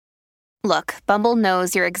Look, Bumble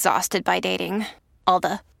knows you're exhausted by dating. All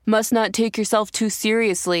the must not take yourself too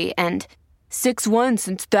seriously and 6'1"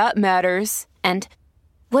 since that matters. And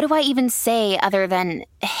what do I even say other than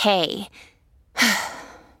hey?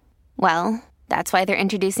 Well, that's why they're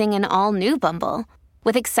introducing an all-new Bumble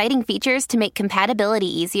with exciting features to make compatibility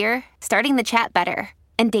easier, starting the chat better,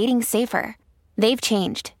 and dating safer. They've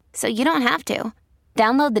changed, so you don't have to.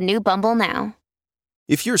 Download the new Bumble now.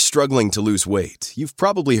 If you're struggling to lose weight, you've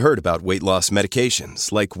probably heard about weight loss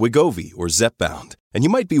medications like Wegovy or Zepbound, and you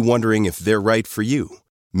might be wondering if they're right for you.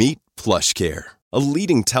 Meet PlushCare, a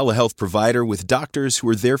leading telehealth provider with doctors who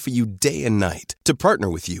are there for you day and night to partner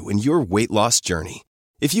with you in your weight loss journey.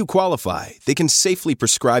 If you qualify, they can safely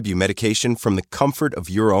prescribe you medication from the comfort of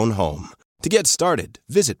your own home. To get started,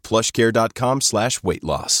 visit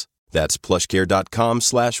plushcare.com/weightloss. That's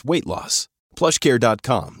plushcare.com/weightloss.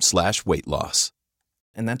 plushcare.com/weightloss.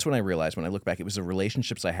 And that's when I realized, when I look back, it was the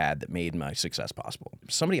relationships I had that made my success possible.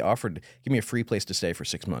 Somebody offered to give me a free place to stay for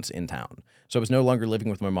 6 months in town. So I was no longer living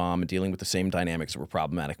with my mom and dealing with the same dynamics that were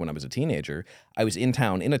problematic when I was a teenager. I was in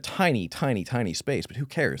town in a tiny, tiny, tiny space, but who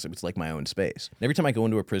cares? It was like my own space. And every time I go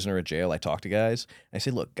into a prison or a jail, I talk to guys. And I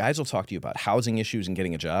say, look, guys will talk to you about housing issues and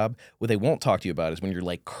getting a job. What they won't talk to you about is when you're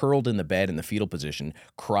like curled in the bed in the fetal position,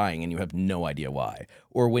 crying, and you have no idea why.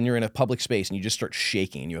 Or when you're in a public space and you just start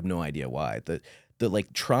shaking and you have no idea why. The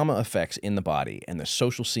like trauma effects in the body and the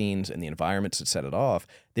social scenes and the environments that set it off,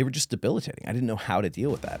 they were just debilitating. I didn't know how to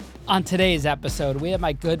deal with that. On today's episode, we have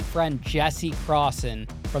my good friend Jesse Crosson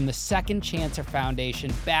from the Second Chancer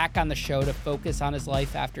Foundation back on the show to focus on his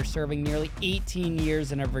life after serving nearly 18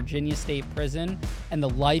 years in a Virginia state prison and the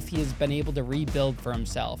life he has been able to rebuild for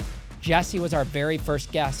himself. Jesse was our very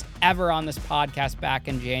first guest ever on this podcast back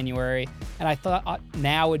in January, and I thought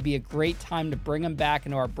now would be a great time to bring him back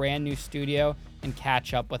into our brand new studio and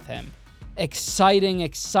catch up with him. Exciting,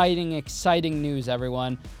 exciting, exciting news,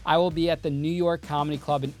 everyone. I will be at the New York Comedy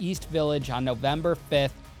Club in East Village on November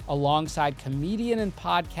 5th alongside comedian and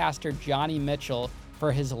podcaster Johnny Mitchell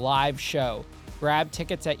for his live show. Grab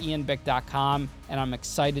tickets at ianbick.com, and I'm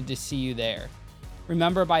excited to see you there.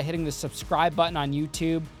 Remember, by hitting the subscribe button on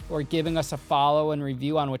YouTube or giving us a follow and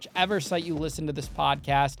review on whichever site you listen to this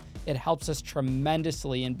podcast, it helps us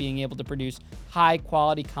tremendously in being able to produce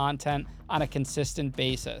high-quality content on a consistent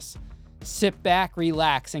basis. Sit back,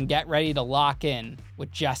 relax, and get ready to lock in with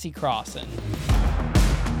Jesse Crosson.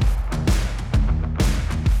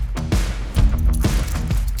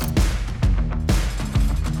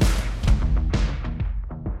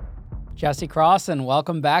 Jesse Crosson,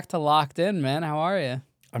 welcome back to Locked In, man. How are you?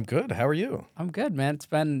 I'm good. How are you? I'm good, man. It's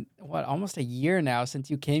been, almost a year now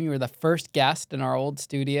since you came. You were the first guest in our old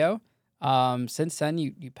studio. Since then,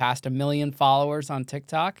 you passed 1 million followers on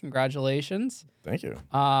TikTok. Congratulations. Thank you.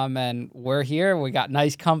 And we're here. We got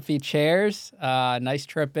nice, comfy chairs. Nice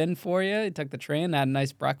trip in for you. You took the train, had a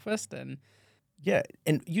nice breakfast, and yeah,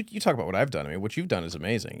 and you talk about what I've done. I mean, what you've done is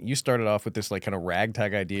amazing. You started off with this like kind of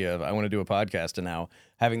ragtag idea of I want to do a podcast, and now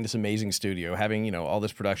having this amazing studio, having all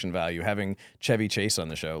this production value, having Chevy Chase on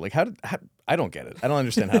the show. Like, how I don't get it. I don't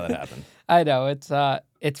understand how that happened. I know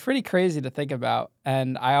it's pretty crazy to think about,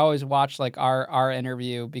 and I always watch like our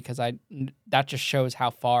interview because that just shows how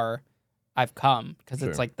far I've come, because Sure.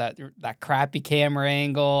 It's like that crappy camera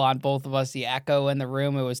angle on both of us, the echo in the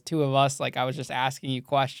room. It was two of us. Like I was just asking you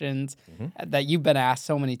questions that you've been asked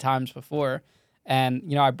so many times before. And,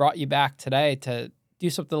 I brought you back today to do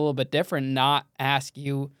something a little bit different, not ask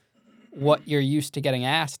you what you're used to getting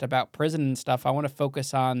asked about prison and stuff. I want to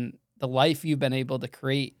focus on the life you've been able to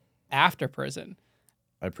create after prison.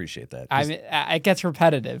 I appreciate that. I mean, it gets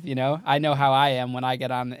repetitive, I know how I am when I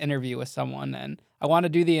get on an interview with someone and I want to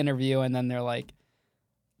do the interview and then they're like,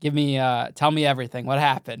 tell me everything. What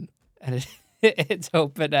happened? And it's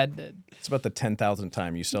open-ended. It's about the 10,000th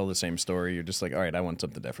time you sell the same story. You're just like, all right, I want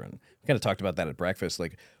something different. We kind of talked about that at breakfast.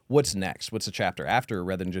 Like, what's next? What's the chapter after,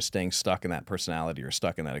 rather than just staying stuck in that personality or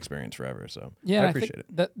stuck in that experience forever. So yeah, I appreciate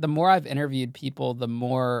it. The more I've interviewed people, the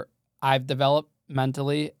more I've developed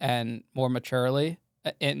mentally and more maturely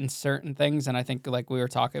in certain things. And I think like we were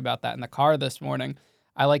talking about that in the car this morning,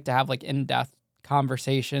 I like to have like in-depth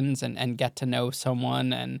conversations and get to know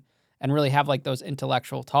someone and really have like those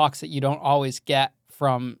intellectual talks that you don't always get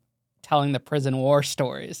from telling the prison war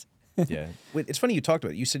stories. Yeah. It's funny you talked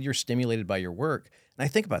about it. You said you're stimulated by your work. And I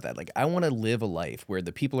think about that. Like, I want to live a life where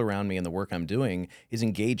the people around me and the work I'm doing is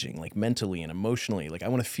engaging, like mentally and emotionally. Like, I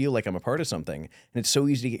want to feel like I'm a part of something. And it's so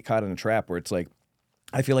easy to get caught in a trap where it's like,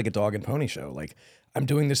 I feel like a dog and pony show. Like, I'm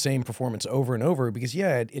doing the same performance over and over because,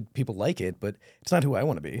 yeah, people like it, but it's not who I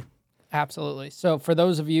want to be. Absolutely. So for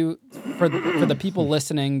those of you, for the people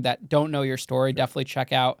listening that don't know your story, definitely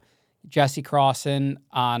check out Jesse Crosson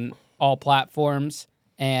on all platforms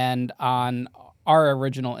and on our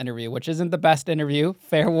original interview, which isn't the best interview,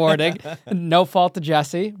 fair warning. No fault to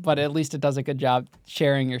Jesse, but at least it does a good job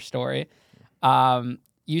sharing your story.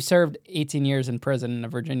 You served 18 years in prison in a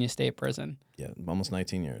Virginia State prison. Yeah, almost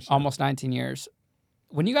 19 years. Almost 19 years.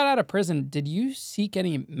 When you got out of prison, did you seek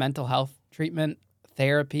any mental health treatment,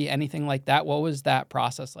 therapy, anything like that? What was that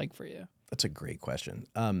process like for you? That's a great question.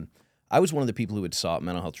 I was one of the people who had sought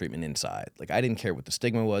mental health treatment inside. Like, I didn't care what the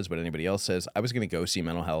stigma was, what anybody else says. I was going to go see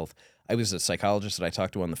mental health. I was a psychologist that I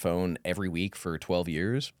talked to on the phone every week for 12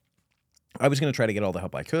 years. I was going to try to get all the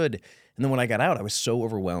help I could. And then when I got out, I was so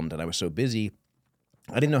overwhelmed and I was so busy,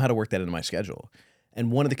 I didn't know how to work that into my schedule.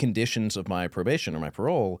 And one of the conditions of my probation or my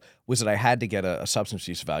parole was that I had to get a substance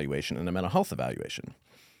use evaluation and a mental health evaluation.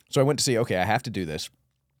 So I went to see, okay, I have to do this.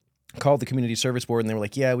 Called the community service board and they were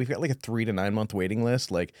like, yeah, we've got like a 3 to 9 month waiting list.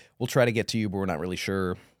 Like, we'll try to get to you, but we're not really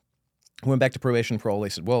sure. Went back to probation parole. They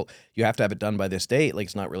said, well, you have to have it done by this date. Like,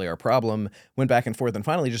 it's not really our problem. Went back and forth and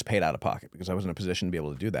finally just paid out of pocket because I was in a position to be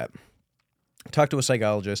able to do that. Talked to a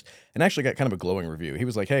psychologist and actually got kind of a glowing review. He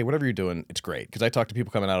was like, hey, whatever you're doing, it's great. Because I talk to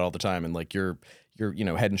people coming out all the time and like you're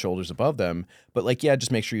head and shoulders above them. But like, yeah,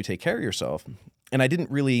 just make sure you take care of yourself. And I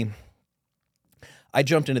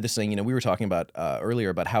jumped into this thing, we were talking about earlier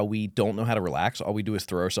about how we don't know how to relax. All we do is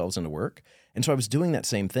throw ourselves into work. And so I was doing that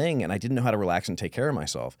same thing and I didn't know how to relax and take care of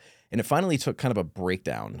myself. And it finally took kind of a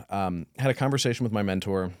breakdown. Had a conversation with my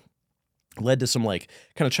mentor, led to some like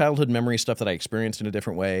kind of childhood memory stuff that I experienced in a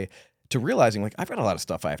different way, to realizing like I've got a lot of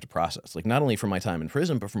stuff I have to process, like not only from my time in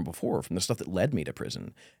prison, but from before, from the stuff that led me to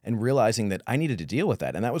prison, and realizing that I needed to deal with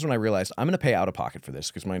that. And that was when I realized I'm going to pay out of pocket for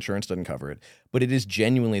this because my insurance doesn't cover it, but it is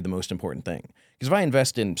genuinely the most important thing. Because if I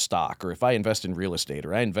invest in stock or if I invest in real estate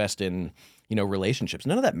or I invest in, relationships,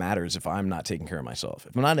 none of that matters if I'm not taking care of myself.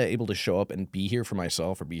 If I'm not able to show up and be here for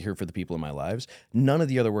myself or be here for the people in my lives, none of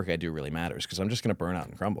the other work I do really matters because I'm just going to burn out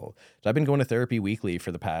and crumble. So I've been going to therapy weekly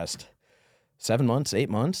for the past 7 months, 8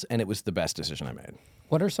 months, and it was the best decision I made.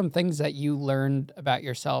 What are some things that you learned about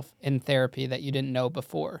yourself in therapy that you didn't know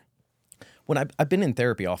before? When I've been in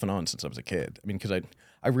therapy off and on since I was a kid. I mean, because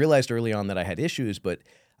I realized early on that I had issues, but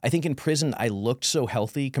I think in prison I looked so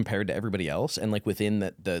healthy compared to everybody else, and like within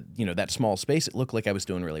that small space, it looked like I was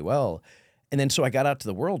doing really well. And then so I got out to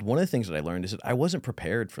the world. One of the things that I learned is that I wasn't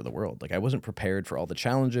prepared for the world. Like I wasn't prepared for all the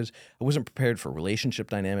challenges. I wasn't prepared for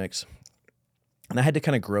relationship dynamics, and I had to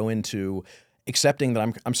kind of grow into accepting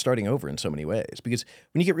that I'm starting over in so many ways. Because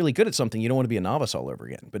when you get really good at something, you don't want to be a novice all over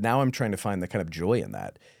again. But now I'm trying to find the kind of joy in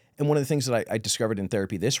that. And one of the things that I discovered in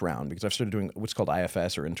therapy this round, because I've started doing what's called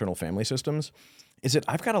IFS or internal family systems, is that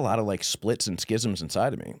I've got a lot of like splits and schisms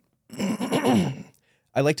inside of me.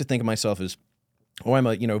 I like to think of myself as, I'm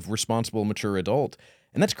a responsible, mature adult.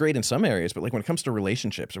 And that's great in some areas, but like when it comes to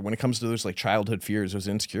relationships or when it comes to those like childhood fears, those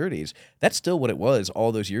insecurities, that's still what it was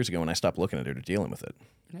all those years ago when I stopped looking at it or dealing with it.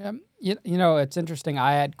 Yeah, it's interesting.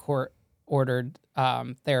 I had court-ordered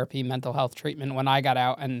therapy, mental health treatment when I got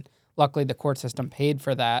out, and luckily the court system paid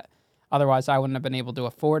for that. Otherwise, I wouldn't have been able to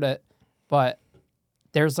afford it. But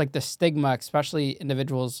there's like the stigma, especially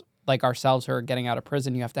individuals like ourselves who are getting out of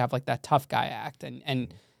prison. You have to have like that tough guy act,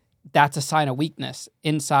 and that's a sign of weakness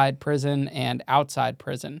inside prison and outside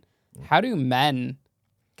prison. How do men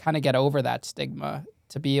kind of get over that stigma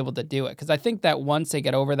to be able to do it? Because I think that once they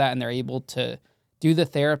get over that and they're able to do the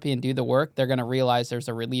therapy and do the work, they're going to realize there's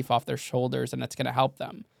a relief off their shoulders and it's going to help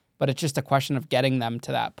them. But it's just a question of getting them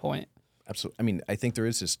to that point. Absolutely. I mean, I think there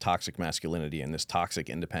is this toxic masculinity and this toxic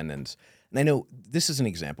independence. And I know this is an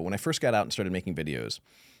example. When I first got out and started making videos,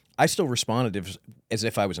 I still responded as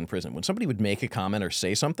if I was in prison. When somebody would make a comment or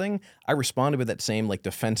say something, I responded with that same like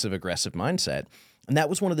defensive, aggressive mindset. And that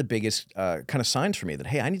was one of the biggest kind of signs for me that,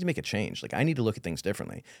 hey, I need to make a change. Like I need to look at things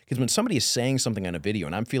differently. Because when somebody is saying something on a video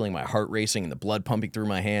and I'm feeling my heart racing and the blood pumping through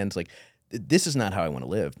my hands, like this is not how I want to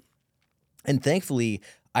live. And thankfully,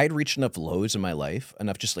 I had reached enough lows in my life,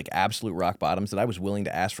 enough just like absolute rock bottoms that I was willing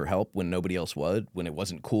to ask for help when nobody else would, when it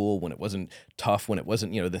wasn't cool, when it wasn't tough, when it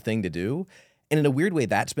wasn't, the thing to do. And in a weird way,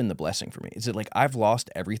 that's been the blessing for me. Is that like I've lost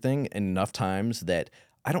everything enough times that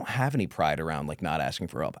I don't have any pride around like not asking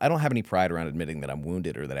for help. I don't have any pride around admitting that I'm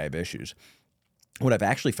wounded or that I have issues. What I've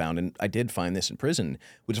actually found, and I did find this in prison,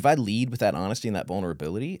 was if I lead with that honesty and that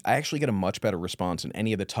vulnerability, I actually get a much better response than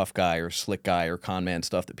any of the tough guy or slick guy or con man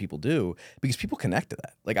stuff that people do, because people connect to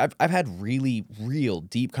that. Like I've had really, real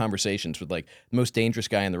deep conversations with like the most dangerous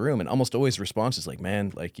guy in the room, and almost always the response is like,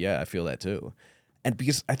 man, like, yeah, I feel that too. And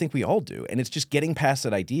because I think we all do. And it's just getting past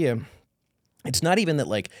that idea It's not even that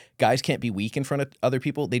like guys can't be weak in front of other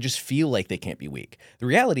people. They just feel like they can't be weak. The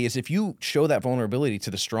reality is if you show that vulnerability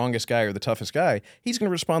to the strongest guy or the toughest guy, he's going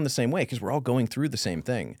to respond the same way because we're all going through the same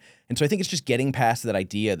thing. And so I think it's just getting past that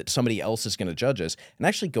idea that somebody else is going to judge us and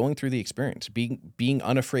actually going through the experience, being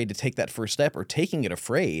unafraid to take that first step or taking it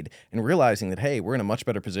afraid and realizing that, hey, we're in a much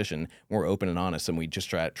better position, more open and honest than we just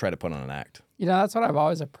try to put on an act. You know, that's what I've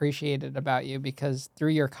always appreciated about you, because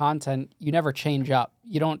through your content, you never change up.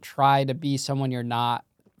 You don't try to be someone you're not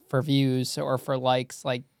for views or for likes.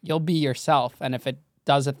 Like, you'll be yourself. And if it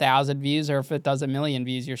does 1,000 views or if it does 1,000,000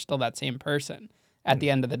 views, you're still that same person. At the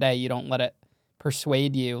end of the day, you don't let it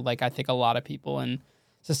persuade you. Like, I think a lot of people in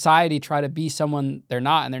society try to be someone they're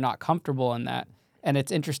not, and they're not comfortable in that. And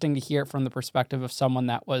it's interesting to hear it from the perspective of someone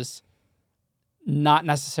that was not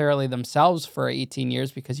necessarily themselves for 18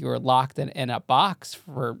 years because you were locked in a box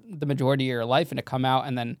for the majority of your life, and to come out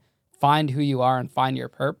and then find who you are and find your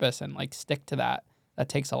purpose and like stick to that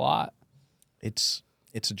takes a lot. It's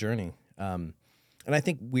a journey. And I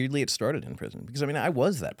think weirdly it started in prison because, I mean, I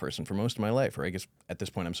was that person for most of my life, or I guess at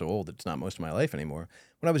this point I'm so old it's not most of my life anymore.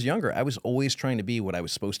 When I was younger, I was always trying to be what I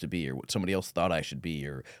was supposed to be or what somebody else thought I should be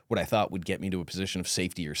or what I thought would get me to a position of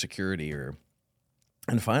safety or security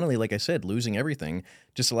And finally, like I said, losing everything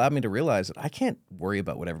just allowed me to realize that I can't worry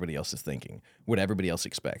about what everybody else is thinking, what everybody else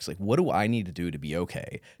expects. Like, what do I need to do to be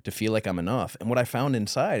okay, to feel like I'm enough? And what I found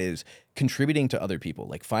inside is contributing to other people,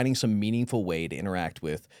 like finding some meaningful way to interact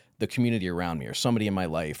with the community around me or somebody in my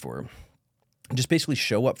life, or just basically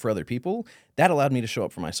show up for other people. That allowed me to show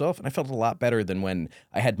up for myself. And I felt a lot better than when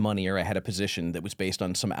I had money or I had a position that was based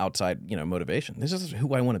on some outside, motivation. This is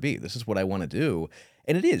who I want to be. This is what I want to do.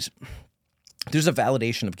 And it is. There's a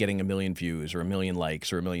validation of getting 1 million views or 1 million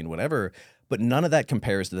likes or 1 million whatever, but none of that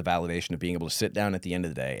compares to the validation of being able to sit down at the end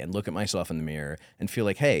of the day and look at myself in the mirror and feel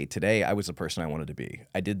like, hey, today I was the person I wanted to be.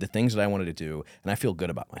 I did the things that I wanted to do, and I feel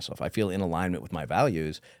good about myself. I feel in alignment with my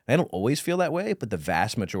values. I don't always feel that way, but the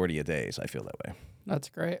vast majority of days I feel that way. That's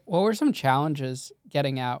great. What were some challenges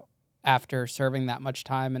getting out after serving that much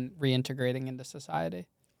time and reintegrating into society?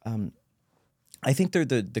 I think they're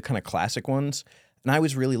the kind of classic ones. And I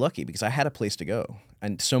was really lucky because I had a place to go.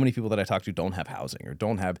 And so many people that I talk to don't have housing or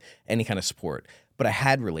don't have any kind of support. But I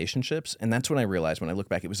had relationships. And that's when I realized, when I look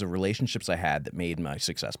back, it was the relationships I had that made my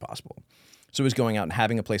success possible. So it was going out and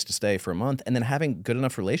having a place to stay for a month and then having good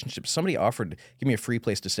enough relationships. Somebody offered to give me a free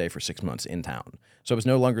place to stay for 6 months in town. So I was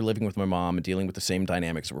no longer living with my mom and dealing with the same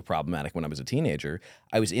dynamics that were problematic when I was a teenager.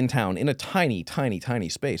 I was in town in a tiny, tiny, tiny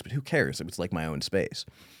space, but who cares? It was like my own space.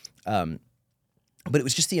 But it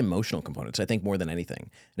was just the emotional components, I think, more than anything.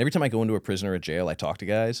 And every time I go into a prison or a jail, I talk to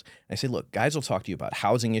guys. And I say, look, guys will talk to you about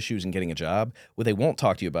housing issues and getting a job. What they won't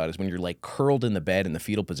talk to you about is when you're like curled in the bed in the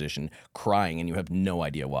fetal position, crying, and you have no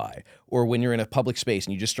idea why. Or when you're in a public space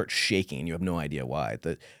and you just start shaking and you have no idea why.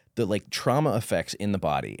 The like trauma effects in the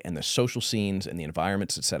body and the social scenes and the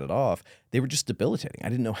environments that set it off, they were just debilitating. I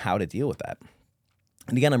didn't know how to deal with that.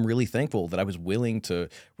 And again, I'm really thankful that I was willing to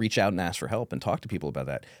reach out and ask for help and talk to people about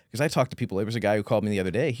that. Because I talked to people. There was a guy who called me the other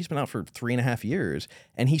day. He's been out for 3.5 years,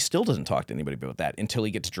 and he still doesn't talk to anybody about that until he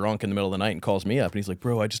gets drunk in the middle of the night and calls me up. And he's like,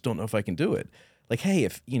 bro, I just don't know if I can do it. Like, hey,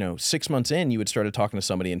 if, 6 months in, you had started talking to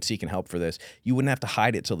somebody and seeking help for this, you wouldn't have to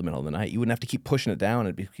hide it till the middle of the night. You wouldn't have to keep pushing it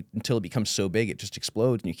down until it becomes so big it just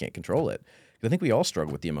explodes and you can't control it. I think we all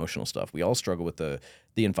struggle with the emotional stuff. We all struggle with the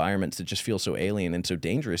environments that just feel so alien and so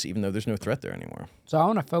dangerous, even though there's no threat there anymore. So I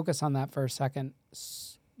want to focus on that for a second.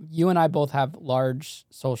 You and I both have large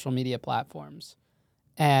social media platforms,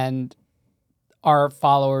 and our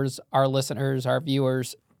followers, our listeners, our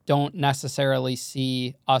viewers don't necessarily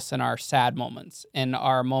see us in our sad moments, in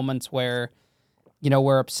our moments where,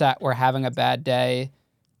 we're upset, we're having a bad day,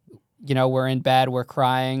 we're in bed, we're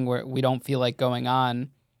crying, we don't feel like going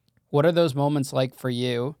on. What are those moments like for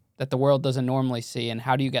you that the world doesn't normally see, and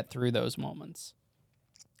how do you get through those moments?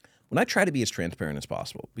 When I try to be as transparent as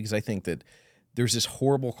possible, because I think that there's this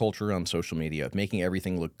horrible culture on social media of making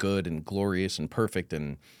everything look good and glorious and perfect,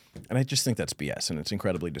 and I just think that's BS, and it's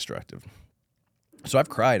incredibly destructive. So I've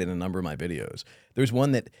cried in a number of my videos. There's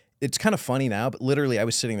one that, it's kind of funny now, but literally I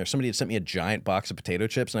was sitting there, somebody had sent me a giant box of potato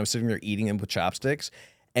chips, and I was sitting there eating them with chopsticks.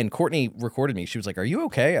 And Courtney recorded me. She was like, are you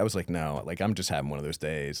okay? I was like, no, like, I'm just having one of those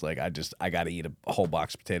days. Like, I got to eat a whole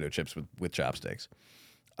box of potato chips with chopsticks.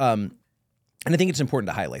 And I think it's important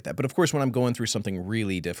to highlight that. But of course, when I'm going through something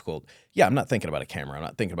really difficult, I'm not thinking about a camera. I'm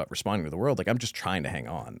not thinking about responding to the world. Like, I'm just trying to hang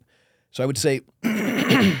on. So I would say,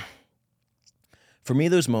 for me,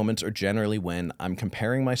 those moments are generally when I'm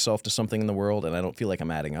comparing myself to something in the world and I don't feel like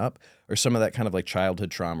I'm adding up, or some of that kind of like childhood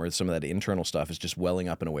trauma or some of that internal stuff is just welling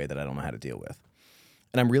up in a way that I don't know how to deal with.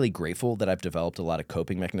 And I'm really grateful that I've developed a lot of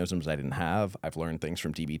coping mechanisms I didn't have. I've learned things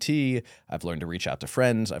from DBT. I've learned to reach out to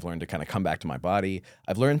friends. I've learned to kind of come back to my body.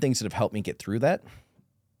 I've learned things that have helped me get through that.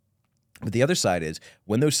 But the other side is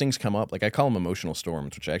when those things come up, like I call them emotional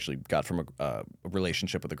storms, which I actually got from a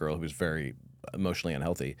relationship with a girl who was very emotionally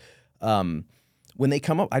unhealthy. When they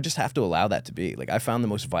come up, I just have to allow that to be. Like I found the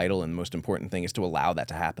most vital and most important thing is to allow that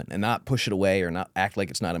to happen and not push it away or not act like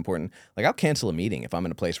it's not important. Like I'll cancel a meeting if I'm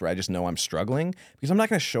in a place where I just know I'm struggling because I'm not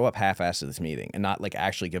going to show up half-assed to this meeting and not like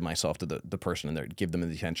actually give myself to the person and give them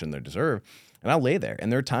the attention they deserve. And I'll lay there.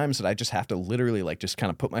 And there are times that I just have to literally like just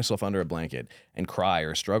kind of put myself under a blanket and cry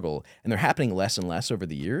or struggle. And they're happening less and less over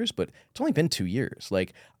the years, but it's only been 2 years.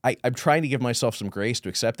 Like I'm trying to give myself some grace to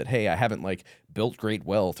accept that, hey, I haven't like built great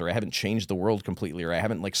wealth or I haven't changed the world completely or I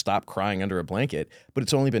haven't like stopped crying under a blanket, but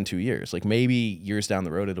it's only been 2 years. Like maybe years down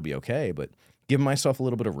the road it'll be okay, but giving myself a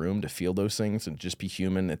little bit of room to feel those things and just be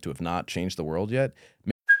human and to have not changed the world yet.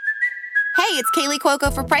 Hey, it's Kaylee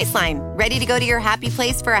Cuoco for Priceline. Ready to go to your happy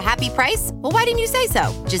place for a happy price? Well, why didn't you say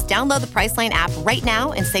so? Just download the Priceline app right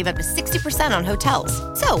now and save up to 60% on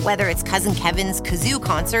hotels. So whether it's Cousin Kevin's Kazoo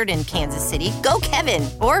Concert in Kansas City, go Kevin,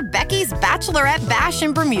 or Becky's Bachelorette Bash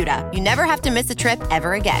in Bermuda, you never have to miss a trip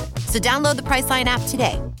ever again. So download the Priceline app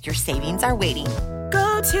today. Your savings are waiting.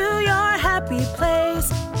 Go to your happy place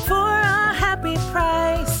for a happy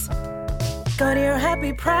price. Go to your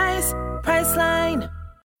happy price, Priceline.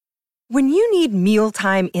 When you need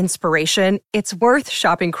mealtime inspiration, it's worth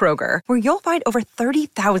shopping Kroger, where you'll find over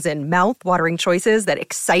 30,000 mouth-watering choices that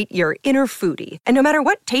excite your inner foodie. And no matter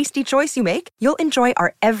what tasty choice you make, you'll enjoy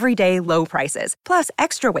our everyday low prices, plus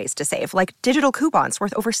extra ways to save, like digital coupons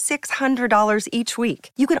worth over $600 each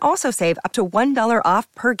week. You can also save up to $1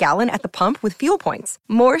 off per gallon at the pump with fuel points.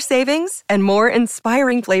 More savings and more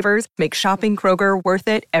inspiring flavors make shopping Kroger worth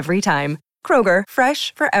it every time. Kroger,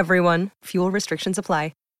 fresh for everyone. Fuel restrictions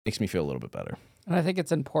apply. Makes me feel a little bit better. And I think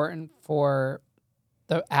it's important for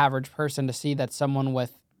the average person to see that someone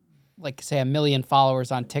with, like, say, 1 million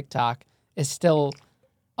followers on TikTok is still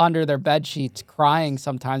under their bed sheets crying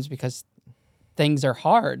sometimes because things are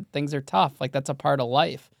hard, things are tough. Like, that's a part of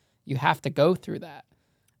life. You have to go through that.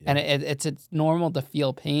 Yeah. And it's normal to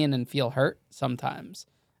feel pain and feel hurt sometimes.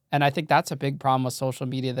 And I think that's a big problem with social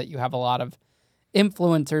media, that you have a lot of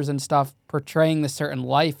influencers and stuff portraying this certain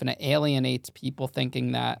life, and it alienates people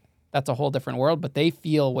thinking that that's a whole different world, but they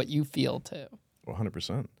feel what you feel too.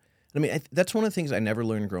 100%. I mean, that's one of the things I never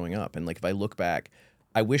learned growing up. And like, if I look back,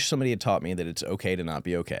 I wish somebody had taught me that it's okay to not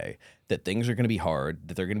be okay, that things are going to be hard,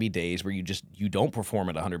 that there are going to be days where you don't perform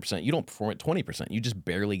at 100%, you don't perform at 20%, you just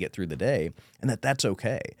barely get through the day, and that's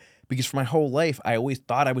okay. Because for my whole life, I always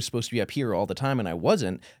thought I was supposed to be up here all the time, and I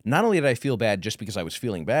wasn't. Not only did I feel bad just because I was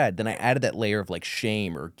feeling bad, then I added that layer of like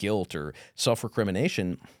shame or guilt or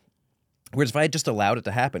self-recrimination. Whereas if I had just allowed it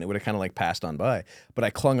to happen, it would have kind of like passed on by. But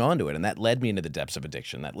I clung on to it, and that led me into the depths of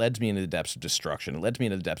addiction. That led me into the depths of destruction. It led me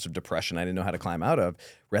into the depths of depression I didn't know how to climb out of,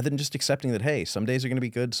 rather than just accepting that, hey, some days are going to be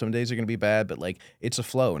good, some days are going to be bad, but like it's a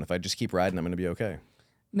flow, and if I just keep riding, I'm going to be okay.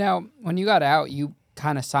 Now, when you got out, you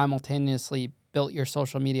kind of simultaneously built your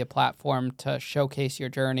social media platform to showcase your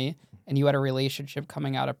journey, and you had a relationship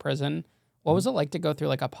coming out of prison. What was it like to go through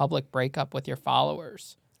like a public breakup with your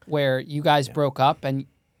followers, where you guys broke up and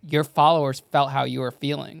your followers felt how you were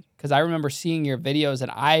feeling? Because I remember seeing your videos and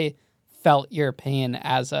I felt your pain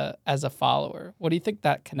as a follower. What do you think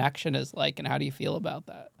that connection is like, and how do you feel about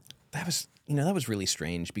that? That was really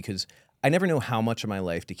strange, because I never know how much of my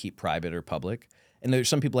life to keep private or public. And there's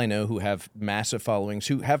some people I know who have massive followings,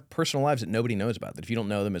 who have personal lives that nobody knows about, that if you don't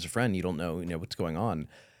know them as a friend, you don't know, what's going on.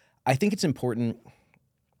 I think it's important,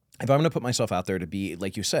 if I'm going to put myself out there, to be,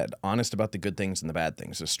 like you said, honest about the good things and the bad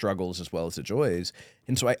things, the struggles as well as the joys.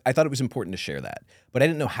 And so I thought it was important to share that. But I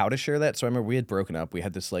didn't know how to share that. So I remember we had broken up. We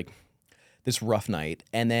had this rough night,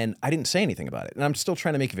 and then I didn't say anything about it. And I'm still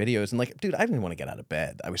trying to make videos, and like, dude, I didn't want to get out of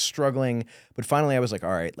bed. I was struggling, but finally I was like, all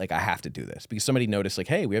right, like I have to do this, because somebody noticed like,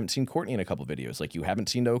 hey, we haven't seen Courtney in a couple videos. Like, you haven't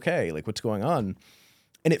seemed okay. Like, what's going on?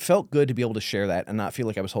 And it felt good to be able to share that and not feel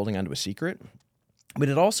like I was holding on to a secret. But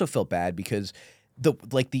it also felt bad because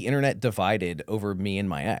the internet divided over me and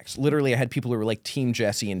my ex. Literally, I had people who were like Team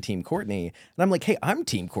Jesse and Team Courtney, and I'm like, hey, I'm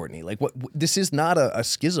Team Courtney. Like, what? This is not a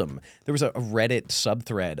schism. There was a Reddit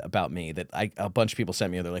subthread about me that a bunch of people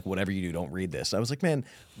sent me, and they're like, whatever you do, don't read this. I was like, man,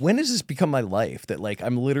 when has this become my life? That like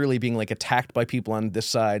I'm literally being like attacked by people on this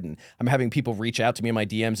side, and I'm having people reach out to me in my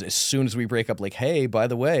DMs as soon as we break up, like, hey, by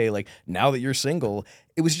the way, like now that you're single.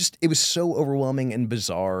 It was so overwhelming and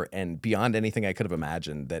bizarre and beyond anything I could have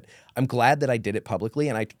imagined, that I'm glad that I did it publicly.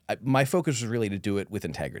 And my focus was really to do it with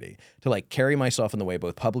integrity, to like carry myself in the way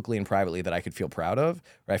both publicly and privately that I could feel proud of,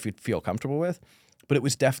 or I could feel comfortable with. but it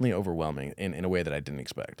was definitely overwhelming in a way that I didn't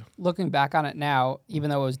expect. Looking back on it now, even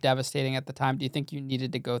though it was devastating at the time, do you think you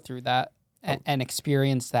needed to go through that and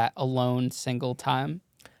experience that alone single time?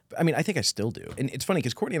 I mean, I think I still do. And it's funny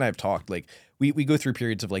because Courtney and I have talked, like, we go through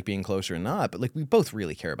periods of, like, being closer and not, but, like, we both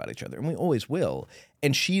really care about each other, and we always will.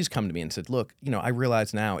 And she's come to me and said, look, I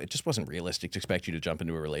realize now it just wasn't realistic to expect you to jump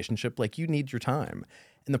into a relationship. Like, you need your time.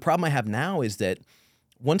 And the problem I have now is that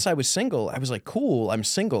once I was single, I was like, cool, I'm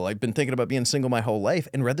single. I've been thinking about being single my whole life.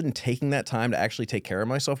 And rather than taking that time to actually take care of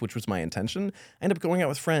myself, which was my intention, I end up going out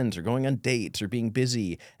with friends or going on dates or being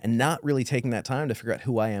busy and not really taking that time to figure out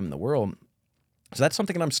who I am in the world. So that's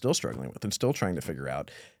something that I'm still struggling with and still trying to figure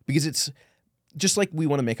out, because it's just like we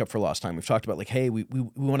want to make up for lost time. We've talked about, like, hey, we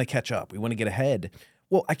want to catch up. We want to get ahead.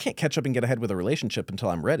 Well, I can't catch up and get ahead with a relationship until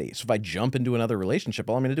I'm ready. So if I jump into another relationship,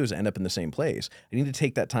 all I'm going to do is end up in the same place. I need to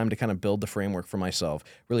take that time to kind of build the framework for myself,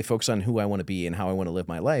 really focus on who I want to be and how I want to live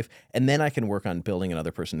my life, and then I can work on building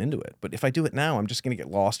another person into it. But if I do it now, I'm just going to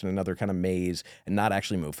get lost in another kind of maze and not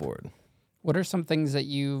actually move forward. What are some things that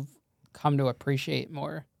you've come to appreciate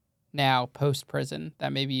more now post-prison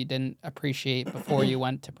that maybe you didn't appreciate before you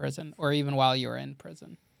went to prison or even while you were in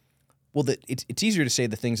prison? Well, it's easier to say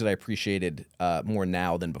the things that I appreciated more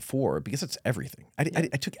now than before, because it's everything. I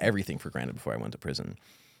took everything for granted before I went to prison.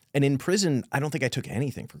 And in prison, I don't think I took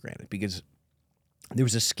anything for granted, because there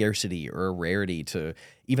was a scarcity or a rarity to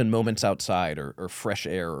even moments outside or fresh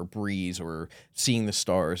air or breeze or seeing the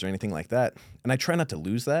stars or anything like that. And I try not to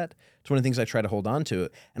lose that. It's one of the things I try to hold on to.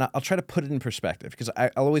 And I'll try to put it in perspective, because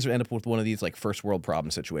I'll always end up with one of these, like, first world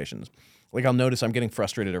problem situations. Like, I'll notice I'm getting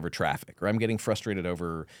frustrated over traffic, or I'm getting frustrated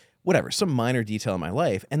over whatever, some minor detail in my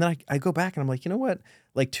life. And then I go back and I'm like, you know what?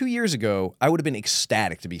 Like 2 years ago, I would have been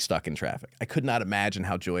ecstatic to be stuck in traffic. I could not imagine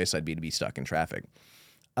how joyous I'd be to be stuck in traffic.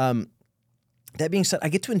 That being said, I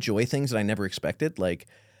get to enjoy things that I never expected. Like,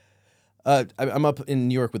 I'm up in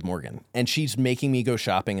New York with Morgan, and she's making me go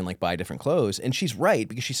shopping and, like, buy different clothes. And she's right,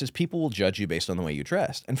 because she says people will judge you based on the way you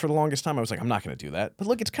dress. And for the longest time, I was like, I'm not going to do that. But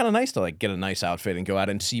look, it's kind of nice to, like, get a nice outfit and go out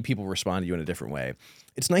and see people respond to you in a different way.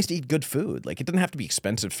 It's nice to eat good food. Like, it doesn't have to be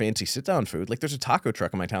expensive, fancy sit-down food. Like, there's a taco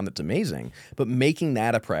truck in my town that's amazing. But making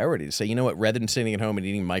that a priority to say, you know what, rather than sitting at home and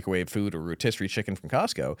eating microwave food or rotisserie chicken from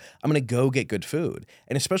Costco, I'm going to go get good food.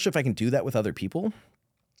 And especially if I can do that with other people,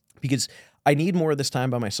 because I need more of this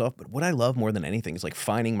time by myself. But what I love more than anything is, like,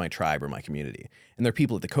 finding my tribe or my community. And there are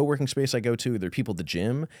people at the co-working space I go to, there are people at the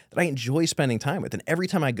gym that I enjoy spending time with. And every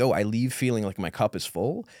time I go, I leave feeling like my cup is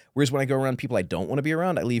full. Whereas when I go around people I don't want to be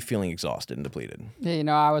around, I leave feeling exhausted and depleted.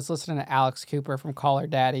 Yeah, I was listening to Alex Cooper from Call Her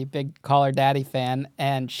Daddy, big Call Her Daddy fan.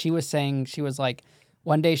 And she was saying, she was like,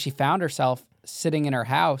 one day she found herself sitting in her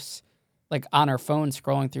house, like, on her phone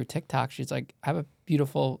scrolling through TikTok. She's like, I have a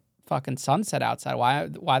beautiful fucking sunset outside.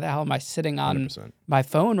 Why the hell am I sitting on 100%. my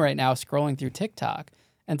phone right now scrolling through TikTok?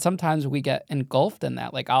 And sometimes we get engulfed in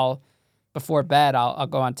that. Like, before bed, I'll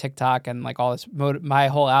go on TikTok, and, like, all this, my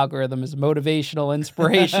whole algorithm is motivational,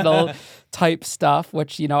 inspirational type stuff,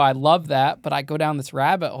 which, I love that, but I go down this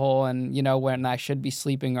rabbit hole, and, when I should be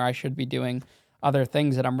sleeping or I should be doing other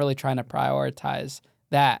things, that I'm really trying to prioritize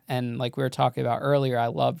that. And like we were talking about earlier, I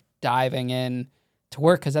love diving in to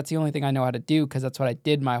work because that's the only thing I know how to do, because that's what I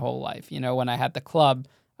did my whole life. When I had the club,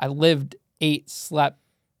 I lived, ate, slept,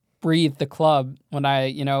 breathed the club. When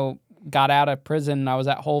I, got out of prison, I was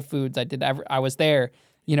at Whole Foods. I was there,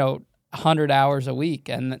 100 hours a week,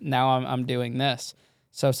 and now I'm doing this.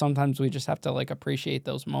 So sometimes we just have to, like, appreciate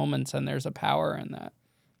those moments, and there's a power in that.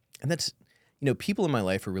 And that's, people in my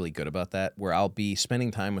life are really good about that, where I'll be spending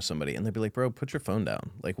time with somebody and they'll be like, bro, put your phone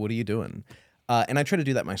down. Like, what are you doing? And I try to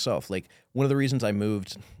do that myself. Like, one of the reasons I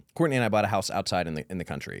moved, Courtney and I bought a house outside in the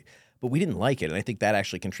country, but we didn't like it. And I think that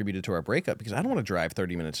actually contributed to our breakup, because I don't want to drive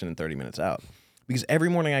 30 minutes in and 30 minutes out. Because every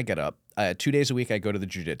morning I get up, 2 days a week I go to the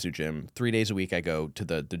jiu-jitsu gym, 3 days a week I go to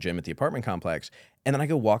the gym at the apartment complex, and then I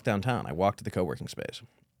go walk downtown. I walk to the co-working space.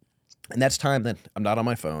 And that's time that I'm not on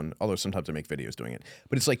my phone, although sometimes I make videos doing it.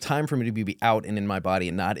 But it's like time for me to be out and in my body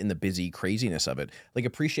and not in the busy craziness of it. Like,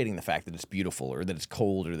 appreciating the fact that it's beautiful, or that it's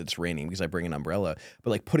cold, or that it's raining, because I bring an umbrella. But,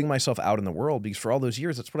 like, putting myself out in the world, because for all those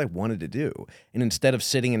years, that's what I wanted to do. And instead of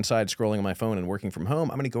sitting inside scrolling on my phone and working from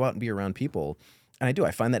home, I'm going to go out and be around people. And I do.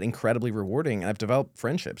 I find that incredibly rewarding. And I've developed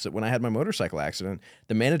friendships that when I had my motorcycle accident,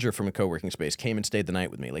 the manager from a co-working space came and stayed the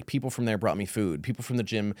night with me. Like, people from there brought me food. People from the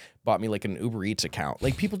gym bought me, like, an Uber Eats account.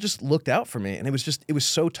 Like, people just looked out for me. And it was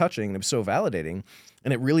so touching. And it was so validating.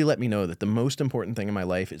 And it really let me know that the most important thing in my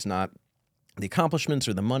life is not the accomplishments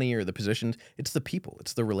or the money or the positions. It's the people.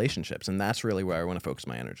 It's the relationships. And that's really where I want to focus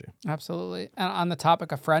my energy. Absolutely. And on the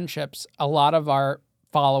topic of friendships, a lot of our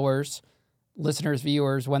followers, listeners,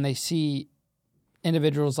 viewers, when they see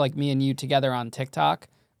individuals like me and you together on TikTok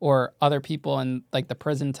or other people in like the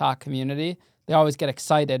prison talk community, they always get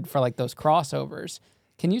excited for like those crossovers.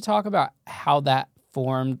 Can you talk about how that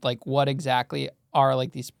formed? Like what exactly are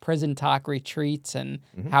like these prison talk retreats and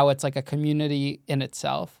how it's like a community in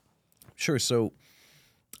itself? Sure. So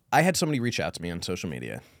I had somebody reach out to me on social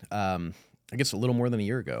media, I guess a little more than a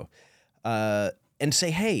year ago, and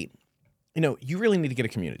say, hey, you really need to get a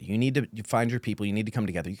community. You need to find your people. You need to come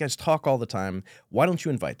together. You guys talk all the time. Why don't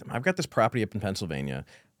you invite them? I've got this property up in Pennsylvania.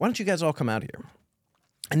 Why don't you guys all come out here?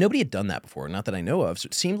 And nobody had done that before, not that I know of. So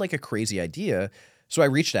it seemed like a crazy idea. So I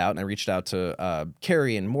reached out, and I reached out to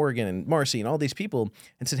Carrie and Morgan and Marcy and all these people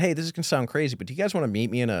and said, hey, this is going to sound crazy, but do you guys want to meet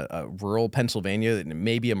me in a rural Pennsylvania that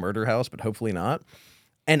may be a murder house, but hopefully not?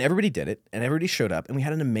 And everybody did it, and everybody showed up, and we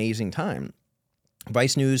had an amazing time.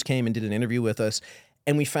 Vice News came and did an interview with us,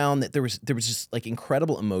 and we found that there was just like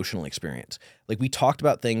incredible emotional experience. Like we talked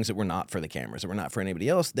about things that were not for the cameras, that were not for anybody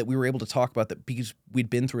else, that we were able to talk about that because we'd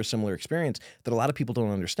been through a similar experience that a lot of people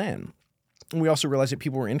don't understand. And we also realized that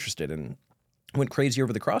people were interested and went crazy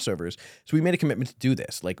over the crossovers. So we made a commitment to do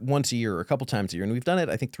this like once a year or a couple times a year. And we've done it,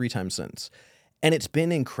 I think, 3 times since. And it's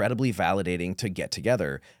been incredibly validating to get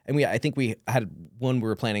together. And I think we had one we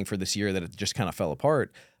were planning for this year that it just kind of fell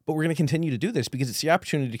apart. But we're going to continue to do this because it's the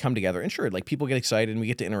opportunity to come together. And sure, like people get excited and we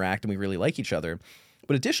get to interact and we really like each other.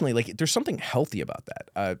 But additionally, like there's something healthy about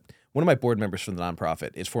that. One of my board members from the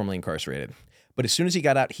nonprofit is formerly incarcerated. But as soon as he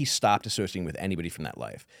got out, he stopped associating with anybody from that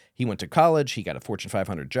life. He went to college. He got a Fortune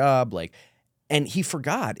 500 job. And he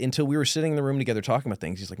forgot until we were sitting in the room together talking about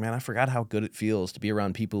things. He's like, man, I forgot how good it feels to be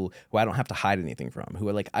around people who I don't have to hide anything from, who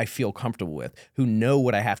are like I feel comfortable with, who know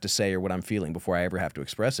what I have to say or what I'm feeling before I ever have to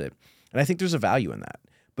express it. And I think there's a value in that.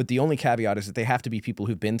 But the only caveat is that they have to be people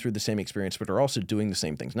who've been through the same experience but are also doing the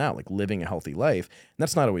same things now, like living a healthy life. And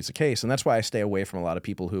that's not always the case. And that's why I stay away from a lot of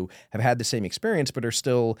people who have had the same experience but are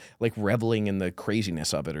still like reveling in the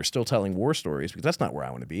craziness of it or still telling war stories, because that's not where I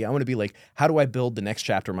want to be. I want to be like, how do I build the next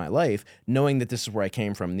chapter of my life knowing that this is where I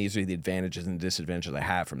came from and these are the advantages and disadvantages I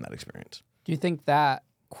have from that experience? Do you think that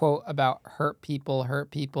quote about hurt people,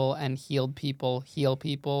 and heal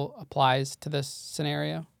people applies to this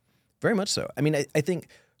scenario? Very much so. I mean, I think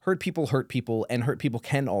hurt people, and hurt people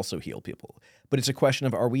can also heal people. But it's a question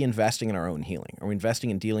of, are we investing in our own healing? Are we investing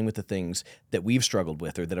in dealing with the things that we've struggled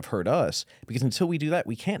with or that have hurt us? Because until we do that,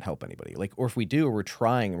 we can't help anybody. Or if we do, or we're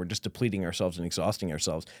trying and we're just depleting ourselves and exhausting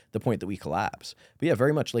ourselves to the point that we collapse. But yeah,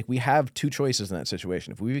 very much we have 2 choices in that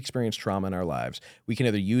situation. If we've experienced trauma in our lives, we can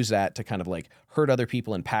either use that to kind of hurt other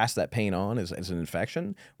people and pass that pain on as an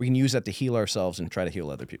infection. We can use that to heal ourselves and try to heal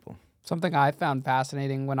other people. Something I found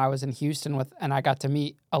fascinating when I was in Houston and I got to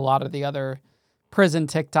meet a lot of the other prison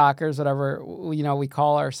TikTokers, whatever, we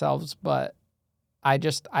call ourselves. But I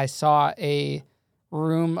saw a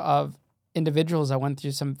room of individuals that went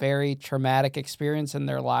through some very traumatic experience in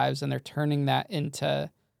their lives, and they're turning that into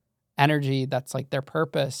energy that's like their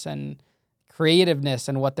purpose and creativeness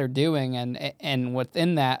and what they're doing. And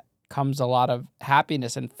within that comes a lot of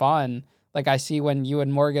happiness and fun. Like I see when you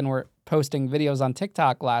and Morgan were posting videos on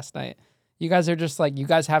TikTok last night, you guys are just you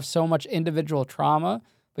guys have so much individual trauma,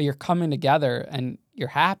 but you're coming together and you're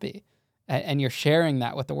happy and you're sharing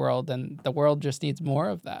that with the world, and the world just needs more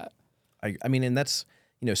of that. I mean, and that's,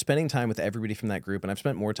 spending time with everybody from that group, and I've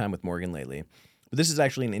spent more time with Morgan lately. But this is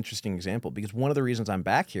actually an interesting example because one of the reasons I'm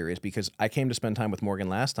back here is because I came to spend time with Morgan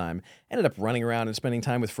last time, ended up running around and spending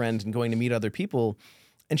time with friends and going to meet other people.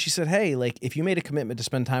 And she said, hey, if you made a commitment to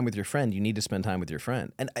spend time with your friend, you need to spend time with your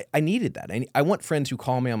friend. And I needed that. I want friends who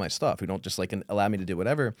call me on my stuff, who don't just allow me to do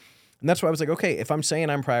whatever. And that's why I was like, okay, if I'm saying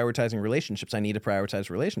I'm prioritizing relationships, I need to prioritize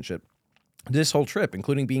relationship. This whole trip,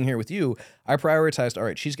 including being here with you, I prioritized, all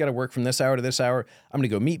right, she's got to work from this hour to this hour. I'm going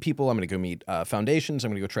to go meet people. I'm going to go meet foundations.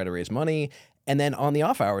 I'm going to go try to raise money. And then on the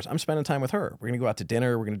off hours, I'm spending time with her. We're going to go out to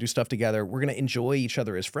dinner. We're going to do stuff together. We're going to enjoy each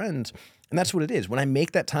other as friends. And that's what it is. When I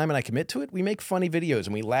make that time and I commit to it, we make funny videos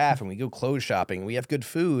and we laugh and we go clothes shopping and we have good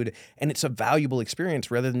food. And it's a valuable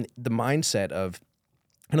experience rather than the mindset of,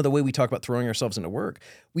 the way we talk about throwing ourselves into work.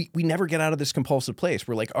 We never get out of this compulsive place.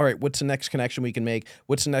 We're like, all right, what's the next connection we can make?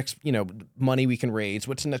 What's the next, money we can raise?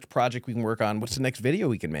 What's the next project we can work on? What's the next video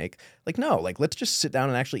we can make? No, let's just sit down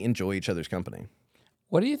and actually enjoy each other's company.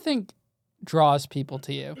 What do you think draws people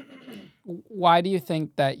to you? Why do you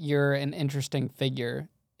think that you're an interesting figure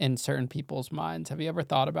in certain people's minds? Have you ever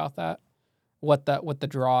thought about that? What the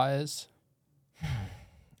draw is?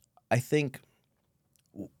 I think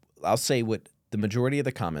I'll say what the majority of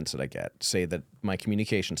the comments that I get say that my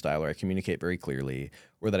communication style, or I communicate very clearly,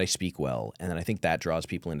 or that I speak well, and then I think that draws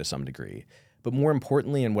people into some degree. But more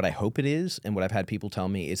importantly, and what I hope it is, and what I've had people tell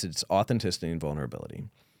me, is it's authenticity and vulnerability.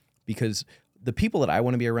 Because the people that I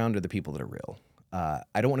want to be around are the people that are real.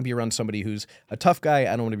 I don't want to be around somebody who's a tough guy.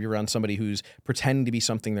 I don't want to be around somebody who's pretending to be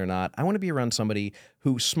something they're not. I want to be around somebody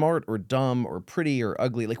who's smart or dumb or pretty or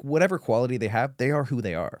ugly, like whatever quality they have, they are who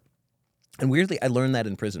they are. And weirdly, I learned that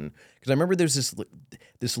in prison because I remember there's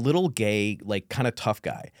this little gay, like kind of tough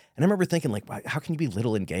guy. And I remember thinking like, how can you be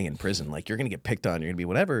little and gay in prison? Like you're going to get picked on, you're going to be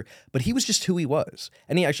whatever. But he was just who he was.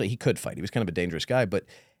 And he could fight. He was kind of a dangerous guy, but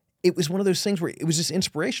it was one of those things where it was this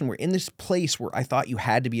inspiration where in this place where I thought you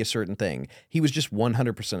had to be a certain thing, he was just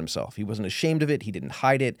 100% himself. He wasn't ashamed of it. He didn't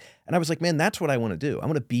hide it. And I was like, man, that's what I want to do. I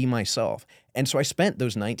want to be myself. And so I spent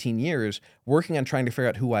those 19 years working on trying to figure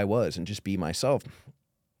out who I was and just be myself.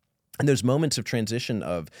 And those moments of transition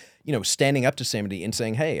of, standing up to somebody and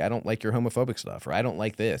saying, hey, I don't like your homophobic stuff, or I don't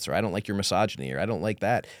like this, or I don't like your misogyny, or I don't like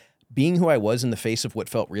that. Being who I was in the face of what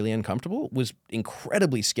felt really uncomfortable was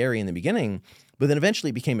incredibly scary in the beginning, but then eventually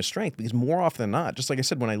it became a strength because more often than not, just like I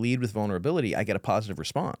said, when I lead with vulnerability, I get a positive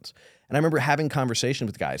response. And I remember having conversations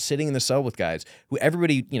with guys, sitting in the cell with guys who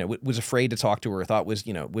everybody, was afraid to talk to or thought was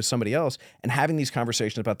somebody else, and having these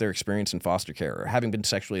conversations about their experience in foster care or having been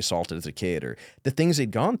sexually assaulted as a kid or the things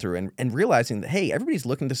they'd gone through and realizing that, hey, everybody's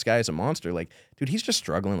looking at this guy as a monster. Like, dude, he's just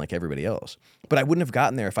struggling like everybody else. But I wouldn't have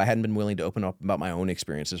gotten there if I hadn't been willing to open up about my own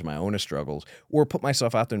experiences, my own struggles, or put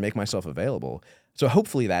myself out there and make myself available. So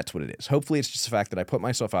hopefully that's what it is. Hopefully it's just the fact that I put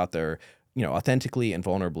myself out there, authentically and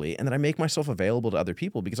vulnerably, and that I make myself available to other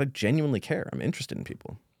people because I genuinely care. I'm interested in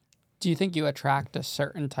people. Do you think you attract a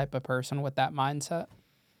certain type of person with that mindset?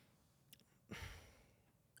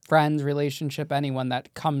 Friends, relationship, anyone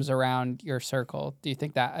that comes around your circle, do you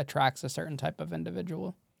think that attracts a certain type of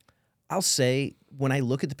individual? I'll say when I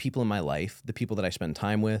look at the people in my life, the people that I spend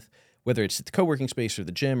time with, whether it's at the co-working space or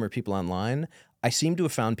the gym or people online, I seem to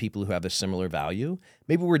have found people who have a similar value.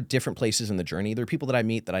 Maybe we're at different places in the journey. There are people that I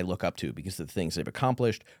meet that I look up to because of the things they've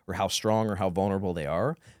accomplished or how strong or how vulnerable they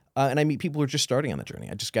are. And I meet people who are just starting on the journey.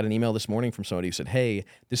 I just got an email this morning from somebody who said, hey,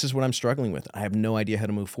 this is what I'm struggling with. I have no idea how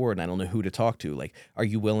to move forward and I don't know who to talk to. Like, are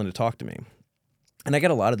you willing to talk to me? And I get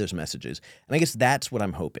a lot of those messages. And I guess that's what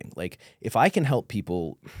I'm hoping. Like, if I can help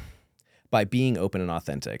people by being open and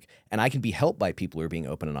authentic, and I can be helped by people who are being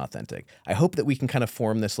open and authentic, I hope that we can kind of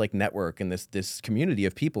form this like network and this community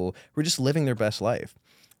of people who are just living their best life.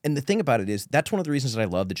 And the thing about it is that's one of the reasons that I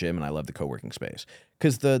love the gym and I love the co-working space.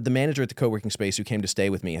 Because the manager at the co-working space who came to stay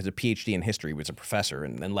with me has a PhD in history, was a professor,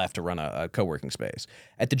 and then left to run a co-working space.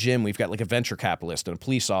 At the gym, we've got like a venture capitalist and a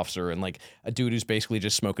police officer and like a dude who's basically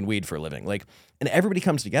just smoking weed for a living. Like, and everybody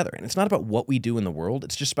comes together. And it's not about what we do in the world.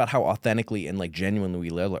 It's just about how authentically and like genuinely we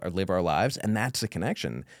live our lives. And that's the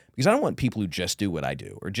connection. Because I don't want people who just do what I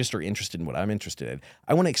do or just are interested in what I'm interested in.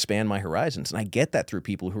 I want to expand my horizons. And I get that through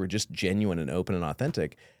people who are just genuine and open and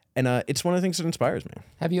authentic. And it's one of the things that inspires me.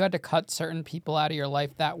 Have you had to cut certain people out of your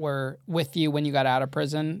life that were with you when you got out of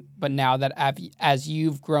prison, but now that as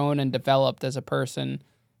you've grown and developed as a person,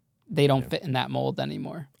 they don't fit in that mold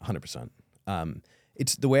anymore? 100%.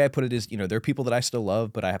 It's the way I put it is, there are people that I still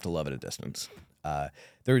love, but I have to love at a distance.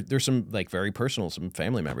 There's some like very personal, some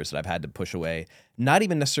family members that I've had to push away, not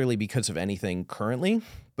even necessarily because of anything currently,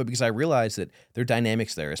 but because I realize that there are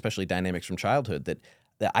dynamics there, especially dynamics from childhood that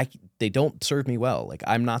they don't serve me well. Like,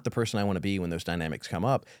 I'm not the person I want to be when those dynamics come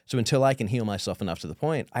up. So until I can heal myself enough to the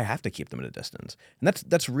point, I have to keep them at a distance. And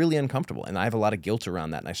that's really uncomfortable. And I have a lot of guilt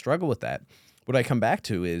around that, and I struggle with that. What I come back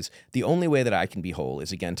to is the only way that I can be whole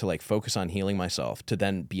is, again, to like focus on healing myself, to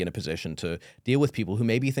then be in a position to deal with people who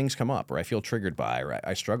maybe things come up or I feel triggered by or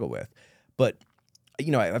I struggle with. But,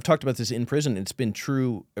 I've talked about this in prison. It's been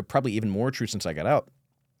true, probably even more true since I got out.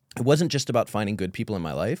 It wasn't just about finding good people in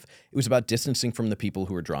my life. It was about distancing from the people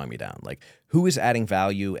who were drawing me down. Like, who is adding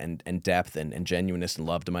value and depth and genuineness and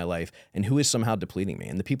love to my life, and who is somehow depleting me?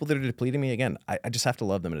 And the people that are depleting me, again, I just have to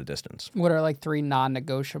love them at a distance. What are like 3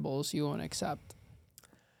 non-negotiables you won't accept?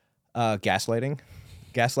 Gaslighting.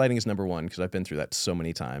 Gaslighting is number 1 because I've been through that so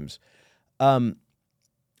many times.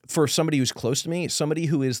 For somebody who's close to me, somebody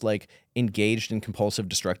who is like engaged in compulsive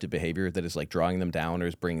destructive behavior that is like drawing them down or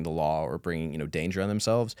is bringing the law or bringing, danger on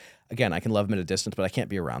themselves. Again, I can love them at a distance, but I can't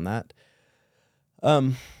be around that.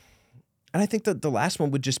 And I think that the last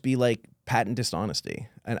one would just be like patent dishonesty.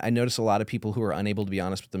 And I notice a lot of people who are unable to be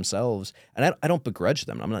honest with themselves, and I don't begrudge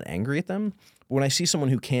them. I'm not angry at them. But when I see someone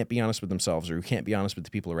who can't be honest with themselves or who can't be honest with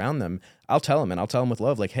the people around them, I'll tell them, and I'll tell them with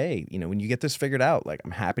love, like, hey, when you get this figured out, like,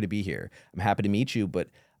 I'm happy to be here. I'm happy to meet you, but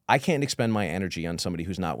I can't expend my energy on somebody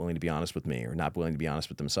who's not willing to be honest with me or not willing to be honest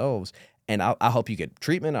with themselves. And I'll help you get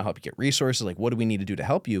treatment. I'll help you get resources. Like, what do we need to do to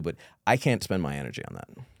help you? But I can't spend my energy on that.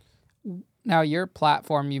 Now, your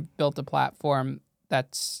platform, you've built a platform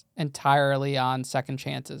that's entirely on second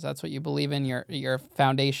chances. That's what you believe in. Your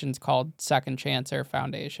foundation's called Second Chancer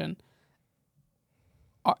Foundation.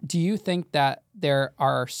 Do you think that there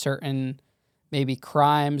are certain maybe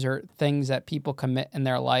crimes or things that people commit in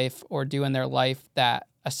their life or do in their life that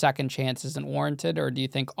a second chance isn't warranted? Or do you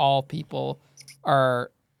think all people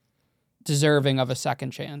are deserving of a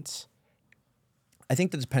second chance? I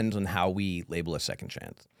think that depends on how we label a second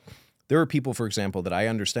chance. There are people, for example, that I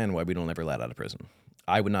understand why we don't ever let out of prison.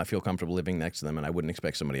 I would not feel comfortable living next to them, and I wouldn't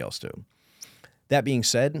expect somebody else to. That being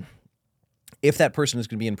said, if that person is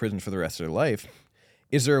going to be in prison for the rest of their life,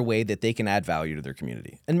 is there a way that they can add value to their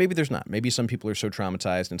community? And maybe there's not. Maybe some people are so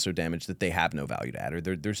traumatized and so damaged that they have no value to add, or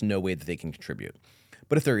there's no way that they can contribute.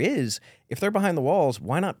 But if there is, if they're behind the walls,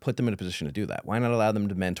 why not put them in a position to do that? Why not allow them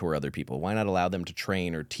to mentor other people? Why not allow them to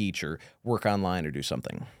train or teach or work online or do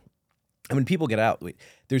something? And when people get out,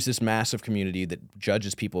 there's this massive community that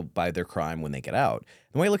judges people by their crime when they get out.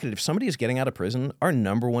 The way I look at it, if somebody is getting out of prison, our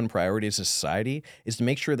number one priority as a society is to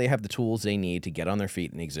make sure they have the tools they need to get on their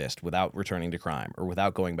feet and exist without returning to crime or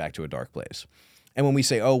without going back to a dark place. And when we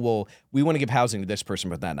say, oh, well, we want to give housing to this person,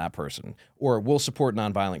 but not that person, or we'll support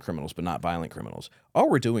nonviolent criminals, but not violent criminals, all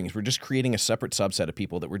we're doing is we're just creating a separate subset of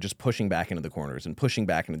people that we're just pushing back into the corners and pushing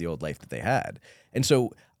back into the old life that they had. And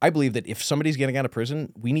so I believe that if somebody's getting out of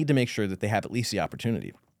prison, we need to make sure that they have at least the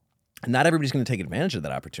opportunity. And not everybody's going to take advantage of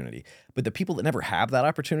that opportunity, but the people that never have that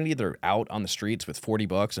opportunity, that are out on the streets with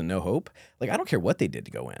 $40 and no hope, like, I don't care what they did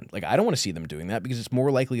to go in. Like, I don't want to see them doing that because it's more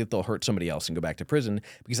likely that they'll hurt somebody else and go back to prison,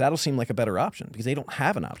 because that'll seem like a better option because they don't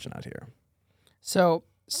have an option out here. So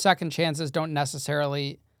second chances don't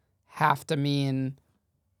necessarily have to mean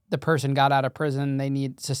the person got out of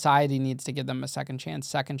prison. Society needs to give them a second chance.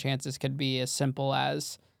 Second chances could be as simple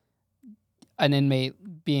as an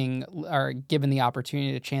inmate being or given the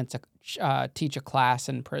opportunity to teach a class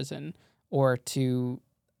in prison, or to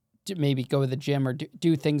maybe go to the gym or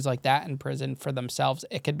do things like that in prison for themselves.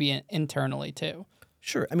 It could be internally too.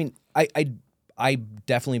 Sure. I mean, I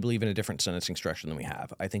definitely believe in a different sentencing structure than we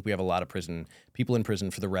have. I think we have a lot of people in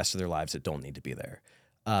prison for the rest of their lives that don't need to be there.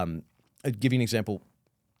 I'll give you an example.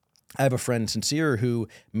 I have a friend, Sincere, who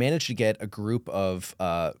managed to get a group of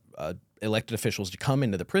elected officials to come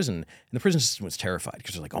into the prison, and the prison system was terrified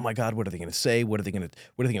because they're like, "Oh my God, what are they going to say? What are they going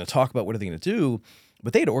to talk about? What are they going to do?"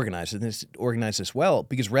 But they had organized this well,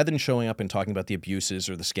 because rather than showing up and talking about the abuses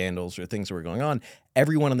or the scandals or things that were going on,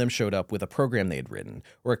 every one of them showed up with a program they had written,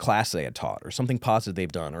 or a class they had taught, or something positive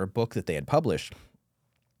they've done, or a book that they had published.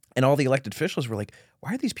 And all the elected officials were like,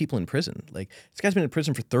 why are these people in prison? Like, this guy's been in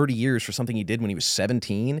prison for 30 years for something he did when he was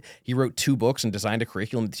 17. He wrote 2 books and designed a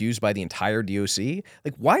curriculum that's used by the entire DOC.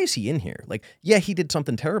 Like, why is he in here? Like, yeah, he did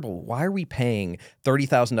something terrible. Why are we paying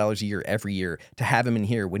 $30,000 a year every year to have him in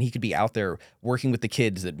here when he could be out there working with the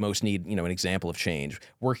kids that most need, an example of change,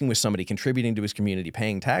 working with somebody, contributing to his community,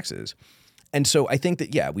 paying taxes? And so I think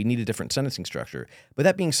that, yeah, we need a different sentencing structure. But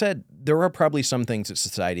that being said, there are probably some things that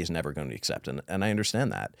society is never going to accept, and I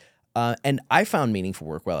understand that. And I found meaningful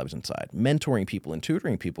work while I was inside. Mentoring people and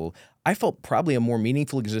tutoring people, I felt probably a more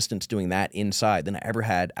meaningful existence doing that inside than I ever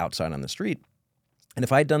had outside on the street. And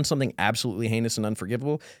if I had done something absolutely heinous and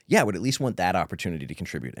unforgivable, yeah, I would at least want that opportunity to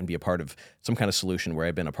contribute and be a part of some kind of solution where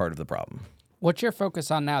I've been a part of the problem. What's your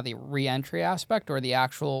focus on now, the reentry aspect or the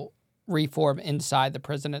actual reform inside the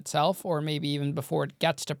prison itself, or maybe even before it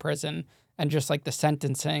gets to prison, and just like the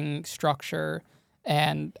sentencing structure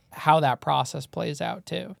and how that process plays out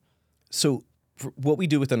too? So what we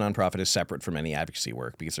do with the nonprofit is separate from any advocacy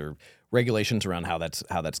work, because there are regulations around how that's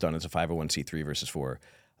done as a 501c3 versus 4.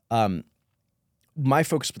 My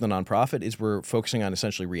focus with the nonprofit is we're focusing on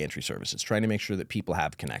essentially reentry services, trying to make sure that people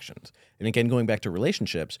have connections. And again, going back to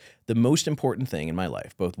relationships, the most important thing in my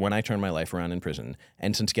life, both when I turned my life around in prison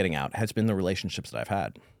and since getting out, has been the relationships that I've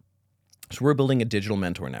had. So we're building a digital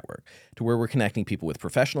mentor network to where we're connecting people with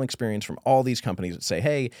professional experience from all these companies that say,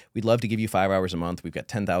 hey, we'd love to give you 5 hours a month. We've got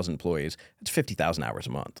 10,000 employees. That's 50,000 hours a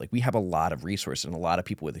month. Like, we have a lot of resources and a lot of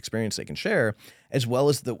people with experience they can share, as well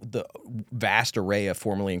as the vast array of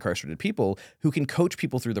formerly incarcerated people who can coach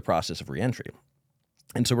people through the process of reentry.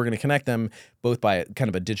 And so we're going to connect them both by kind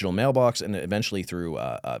of a digital mailbox and eventually through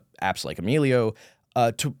apps like Emilio,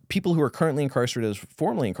 to people who are currently incarcerated as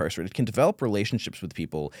formerly incarcerated, can develop relationships with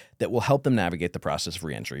people that will help them navigate the process of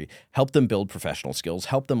reentry, help them build professional skills,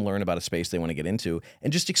 help them learn about a space they want to get into,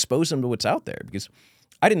 and just expose them to what's out there. Because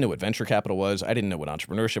I didn't know what venture capital was. I didn't know what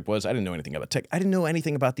entrepreneurship was. I didn't know anything about tech. I didn't know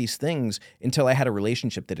anything about these things until I had a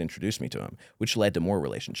relationship that introduced me to them, which led to more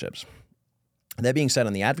relationships. That being said,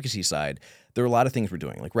 on the advocacy side, there are a lot of things we're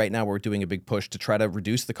doing. Like right now, we're doing a big push to try to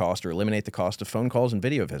reduce the cost or eliminate the cost of phone calls and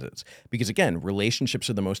video visits. Because again, relationships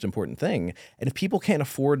are the most important thing. And if people can't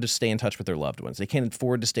afford to stay in touch with their loved ones, they can't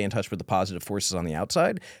afford to stay in touch with the positive forces on the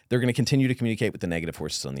outside, they're going to continue to communicate with the negative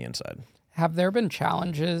forces on the inside. Have there been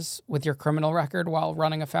challenges with your criminal record while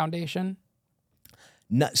running a foundation?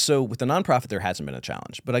 So with the nonprofit, there hasn't been a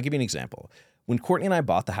challenge. But I'll give you an example. When Courtney and I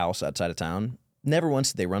bought the house outside of town, never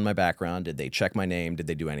once did they run my background. Did they check my name? Did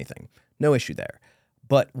they do anything? No issue there.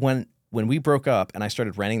 But when we broke up and I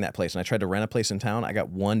started renting that place and I tried to rent a place in town, I got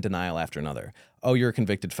one denial after another. Oh, you're a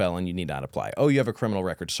convicted felon. You need not apply. Oh, you have a criminal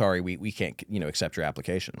record. Sorry, we can't accept your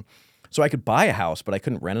application. So I could buy a house, but I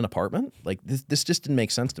couldn't rent an apartment. Like this just didn't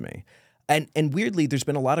make sense to me. And weirdly, there's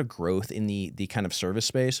been a lot of growth in the kind of service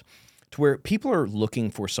space to where people are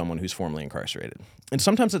looking for someone who's formerly incarcerated. And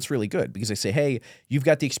sometimes that's really good because they say, hey, you've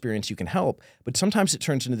got the experience, you can help. But sometimes it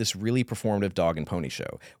turns into this really performative dog and pony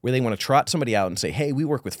show where they want to trot somebody out and say, hey, we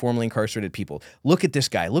work with formerly incarcerated people. Look at this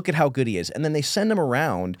guy. Look at how good he is. And then they send him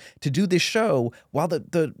around to do this show while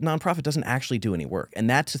the nonprofit doesn't actually do any work. And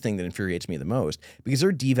that's the thing that infuriates me the most because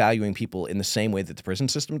they're devaluing people in the same way that the prison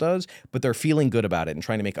system does, but they're feeling good about it and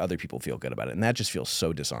trying to make other people feel good about it. And that just feels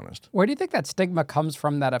so dishonest. Where do you think that stigma comes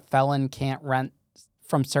from that a felon can't rent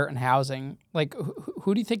from certain housing? Like,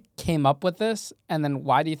 who do you think came up with this? And then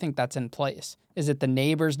why do you think that's in place? Is it the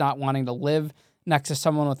neighbors not wanting to live next to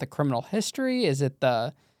someone with a criminal history? Is it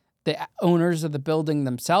the owners of the building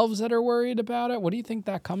themselves that are worried about it? What do you think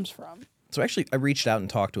that comes from? So actually, I reached out and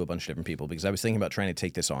talked to a bunch of different people because I was thinking about trying to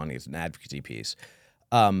take this on as an advocacy piece.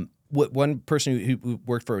 What one person who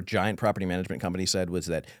worked for a giant property management company said was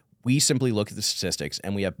that we simply look at the statistics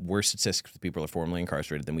and we have worse statistics with people who are formerly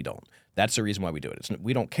incarcerated than we don't. That's the reason why we do it.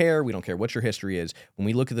 We don't care. We don't care what your history is. When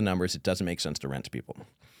we look at the numbers, it doesn't make sense to rent to people.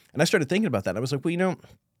 And I started thinking about that. I was like, well,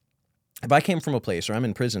 if I came from a place or I'm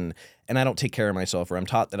in prison and I don't take care of myself or I'm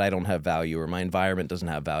taught that I don't have value or my environment doesn't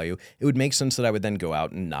have value, it would make sense that I would then go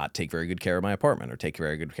out and not take very good care of my apartment or take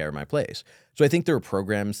very good care of my place. So I think there are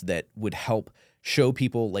programs that would help show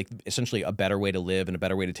people like essentially a better way to live and a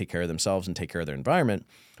better way to take care of themselves and take care of their environment.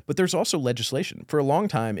 But there's also legislation. For a long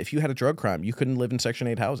time, if you had a drug crime, you couldn't live in Section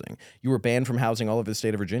 8 housing. You were banned from housing all over the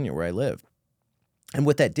state of Virginia where I live. And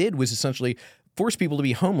what that did was essentially force people to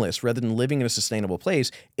be homeless rather than living in a sustainable place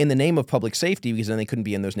in the name of public safety because then they couldn't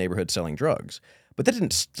be in those neighborhoods selling drugs. But that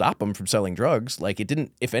didn't stop them from selling drugs. Like it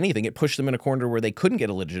didn't, if anything, it pushed them in a corner where they couldn't get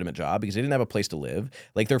a legitimate job because they didn't have a place to live.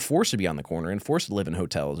 Like they're forced to be on the corner and forced to live in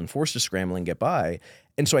hotels and forced to scramble and get by.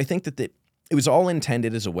 And so I think that it was all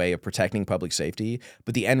intended as a way of protecting public safety,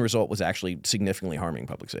 but the end result was actually significantly harming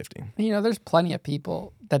public safety. There's plenty of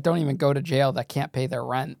people that don't even go to jail that can't pay their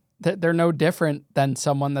rent. They're no different than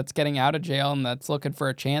someone that's getting out of jail and that's looking for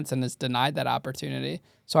a chance and is denied that opportunity.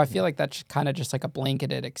 So I feel like that's kind of just like a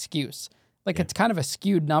blanketed excuse. Like it's kind of a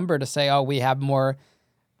skewed number to say, oh, we have more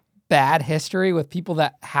bad history with people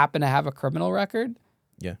that happen to have a criminal record.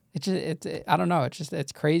 Yeah. I don't know.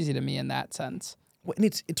 It's crazy to me in that sense. Well, and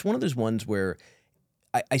it's one of those ones where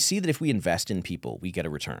I see that if we invest in people, we get a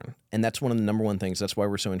return. And that's one of the number one things. That's why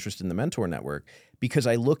we're so interested in the Mentor Network, because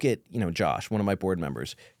I look at, Josh, one of my board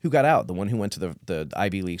members who got out, the one who went to the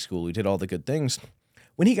Ivy League school, who did all the good things.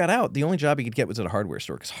 When he got out, the only job he could get was at a hardware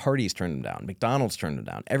store because Hardee's turned him down. McDonald's turned him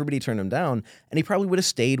down. Everybody turned him down. And he probably would have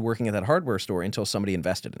stayed working at that hardware store until somebody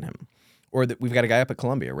invested in him. Or we've got a guy up at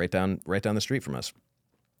Columbia right down the street from us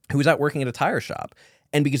who was out working at a tire shop.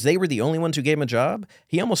 And because they were the only ones who gave him a job,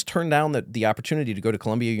 he almost turned down the opportunity to go to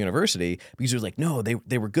Columbia University because he was like, no,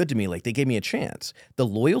 they were good to me. Like, they gave me a chance. The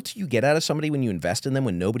loyalty you get out of somebody when you invest in them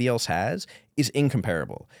when nobody else has is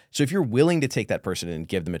incomparable. So if you're willing to take that person and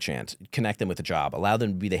give them a chance, connect them with a job, allow them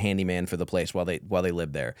to be the handyman for the place while they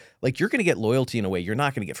live there, like, you're going to get loyalty in a way you're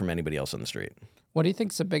not going to get from anybody else on the street. What do you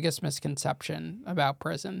think is the biggest misconception about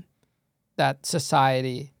prison that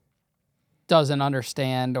society doesn't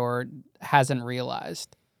understand or hasn't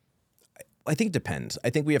realized? I think it depends. I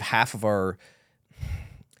think we have half of our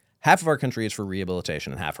country is for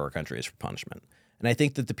rehabilitation and half of our country is for punishment. And I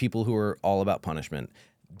think that the people who are all about punishment,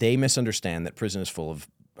 they misunderstand that prison is full of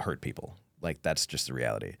hurt people. Like, that's just the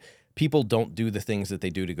reality. People don't do the things that they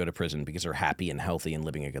do to go to prison because they're happy and healthy and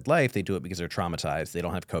living a good life. They do it because they're traumatized. They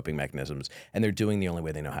don't have coping mechanisms, and they're doing the only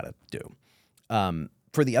way they know how to do.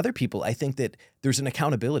 For the other people, I think that there's an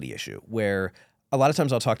accountability issue where a lot of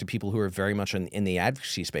times I'll talk to people who are very much in the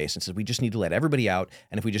advocacy space and say, we just need to let everybody out,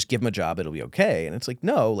 and if we just give them a job, it'll be okay. And it's like,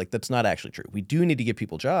 no, like, that's not actually true. We do need to give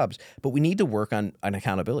people jobs, but we need to work on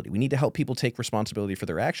accountability. We need to help people take responsibility for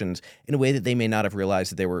their actions in a way that they may not have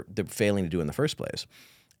realized that they're failing to do in the first place.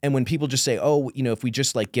 And when people just say, oh, if we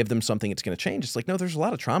just like give them something, it's going to change. It's like, no, there's a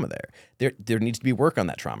lot of trauma there. There needs to be work on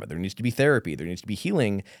that trauma. There needs to be therapy. There needs to be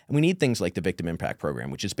healing. And we need things like the Victim Impact Program,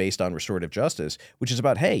 which is based on restorative justice, which is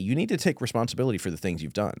about, hey, you need to take responsibility for the things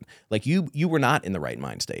you've done. Like you were not in the right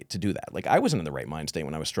mind state to do that. Like I wasn't in the right mind state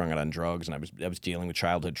when I was strung out on drugs and I was dealing with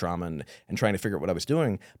childhood trauma and trying to figure out what I was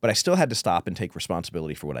doing. But I still had to stop and take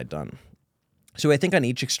responsibility for what I'd done. So I think on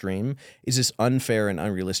each extreme is this unfair and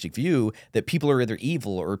unrealistic view that people are either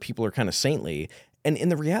evil or people are kind of saintly. And in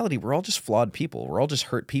the reality, we're all just flawed people. We're all just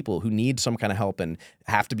hurt people who need some kind of help and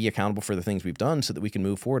have to be accountable for the things we've done so that we can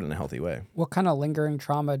move forward in a healthy way. What kind of lingering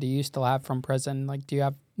trauma do you still have from prison? Like, do you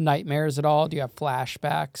have nightmares at all? Do you have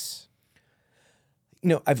flashbacks?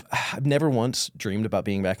 I've never once dreamed about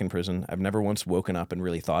being back in prison. I've never once woken up and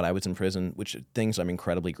really thought I was in prison, which are things I'm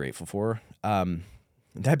incredibly grateful for.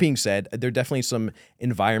 That being said, there are definitely some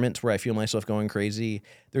environments where I feel myself going crazy.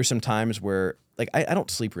 There's some times where, like, I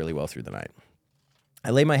don't sleep really well through the night.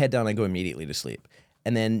 I lay my head down, I go immediately to sleep.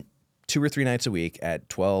 And then 2 or 3 nights a week at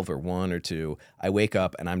 12 or 1 or 2, I wake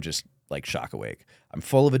up and I'm just, like, shock awake. I'm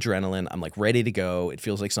full of adrenaline. I'm, like, ready to go. It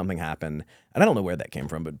feels like something happened. And I don't know where that came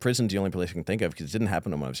from, but prison's the only place I can think of because it didn't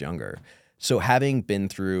happen when I was younger. So having been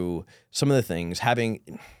through some of the things, when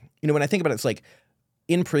I think about it, it's like,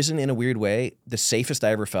 in prison, in a weird way, the safest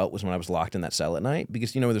I ever felt was when I was locked in that cell at night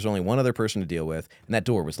because, there's only one other person to deal with, and that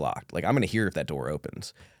door was locked. Like, I'm going to hear if that door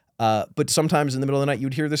opens. But sometimes in the middle of the night, you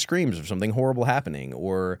would hear the screams of something horrible happening,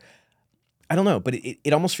 or I don't know, but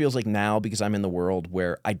it almost feels like now because I'm in the world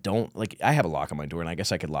where I have a lock on my door and I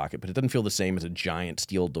guess I could lock it, but it doesn't feel the same as a giant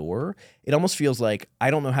steel door. It almost feels like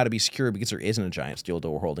I don't know how to be secure because there isn't a giant steel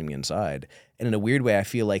door holding me inside. And in a weird way, I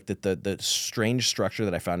feel like that the strange structure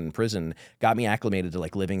that I found in prison got me acclimated to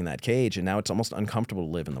like living in that cage. And now it's almost uncomfortable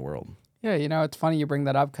to live in the world. Yeah, it's funny you bring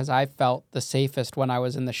that up because I felt the safest when I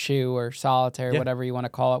was in the shoe or solitary, whatever you want to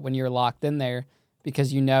call it, when you're locked in there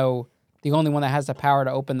because the only one that has the power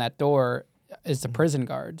to open that door is the prison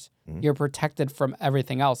guards. Mm-hmm. You're protected from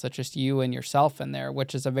everything else. It's just you and yourself in there,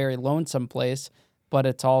 which is a very lonesome place, but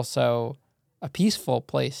it's also a peaceful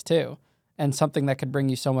place too. And something that could bring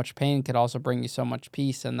you so much pain could also bring you so much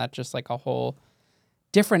peace. And that's just like a whole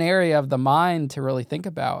different area of the mind to really think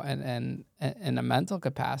about and a mental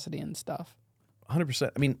capacity and stuff.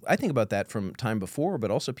 100%. I mean, I think about that from time before,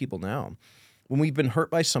 but also people now. When we've been hurt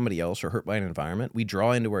by somebody else or hurt by an environment, we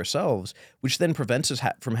draw into ourselves, which then prevents us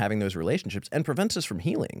from having those relationships and prevents us from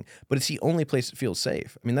healing. But it's the only place that feels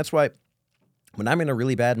safe. I mean, that's why when I'm in a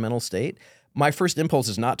really bad mental state, my first impulse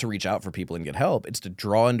is not to reach out for people and get help. It's to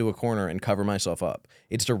draw into a corner and cover myself up.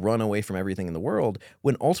 It's to run away from everything in the world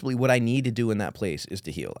when ultimately what I need to do in that place is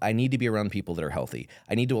to heal. I need to be around people that are healthy.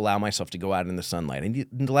 I need to allow myself to go out in the sunlight. I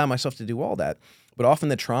need to allow myself to do all that. But often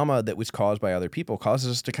the trauma that was caused by other people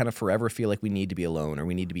causes us to kind of forever feel like we need to be alone or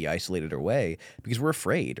we need to be isolated or away because we're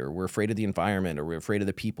afraid of the environment or we're afraid of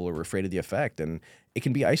the people or we're afraid of the effect. And it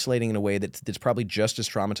can be isolating in a way that's probably just as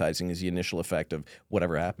traumatizing as the initial effect of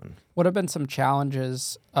whatever happened. What have been some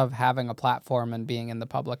challenges of having a platform and being in the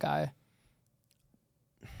public eye?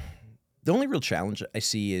 The only real challenge I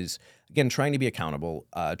see is, again, trying to be accountable,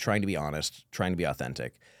 trying to be honest, trying to be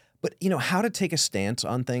authentic. But, how to take a stance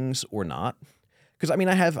on things or not. Because, I mean,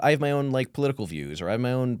 I have my own, like, political views or I have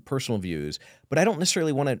my own personal views, but I don't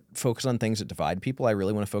necessarily want to focus on things that divide people. I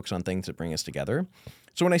really want to focus on things that bring us together.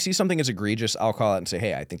 So when I see something as egregious, I'll call out and say,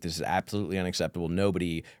 hey, I think this is absolutely unacceptable.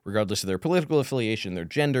 Nobody, regardless of their political affiliation, their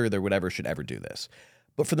gender, their whatever, should ever do this.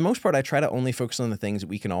 But for the most part, I try to only focus on the things that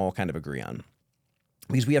we can all kind of agree on.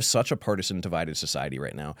 Because we have such a partisan, divided society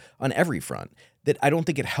right now on every front that I don't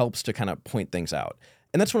think it helps to kind of point things out.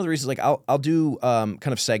 And that's one of the reasons, like, I'll do kind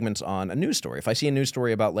of segments on a news story. If I see a news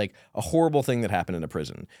story about, like, a horrible thing that happened in a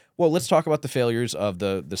prison, well, let's talk about the failures of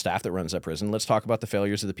the staff that runs that prison. Let's talk about the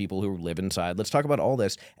failures of the people who live inside. Let's talk about all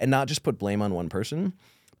this and not just put blame on one person.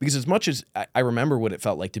 Because as much as I remember what it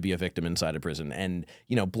felt like to be a victim inside a prison and,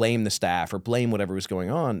 blame the staff or blame whatever was going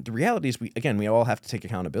on, the reality is we all have to take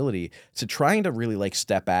accountability to trying to really like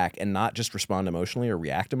step back and not just respond emotionally or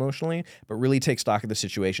react emotionally, but really take stock of the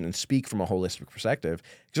situation and speak from a holistic perspective.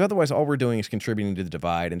 Because otherwise all we're doing is contributing to the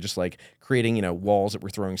divide and just like creating, walls that we're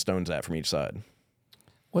throwing stones at from each side.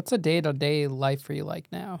 What's a day-to-day life for you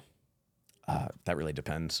like now? That really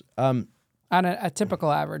depends. On a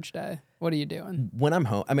typical average day, what are you doing? When I'm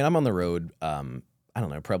home, I mean, I'm on the road, I don't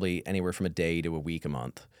know, probably anywhere from a day to a week, a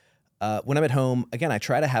month. When I'm at home, again, I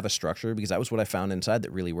try to have a structure because that was what I found inside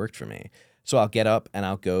that really worked for me. So I'll get up and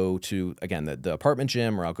I'll go to, again, the apartment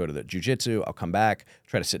gym, or I'll go to the jujitsu. I'll come back,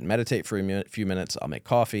 try to sit and meditate for a few minutes. I'll make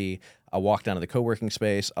coffee. I'll walk down to the co-working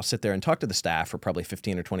space. I'll sit there and talk to the staff for probably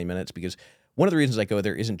 15 or 20 minutes, because one of the reasons I go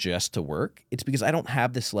there isn't just to work. It's because I don't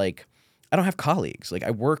have this, like, I don't have colleagues. Like,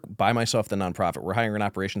 I work by myself, the nonprofit. We're hiring an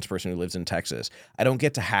operations person who lives in Texas. I don't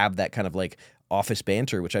get to have that kind of like office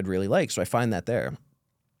banter, which I'd really like. So I find that there.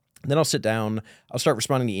 Then I'll sit down, I'll start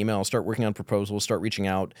responding to emails, start working on proposals, start reaching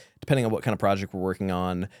out, depending on what kind of project we're working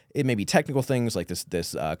on. It may be technical things like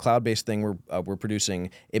this cloud-based thing we're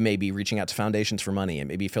producing. It may be reaching out to foundations for money. It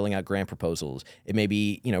may be filling out grant proposals. It may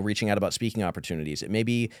be, reaching out about speaking opportunities. It may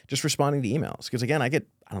be just responding to emails. Because again, I get,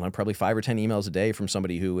 probably 5 or 10 emails a day from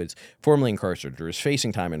somebody who is formerly incarcerated or is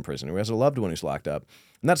facing time in prison, who has a loved one who's locked up.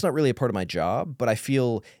 And that's not really a part of my job, but I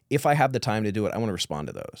feel if I have the time to do it, I want to respond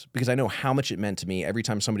to those, because I know how much it meant to me every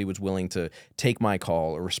time somebody was willing to take my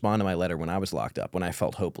call or respond to my letter when I was locked up, when I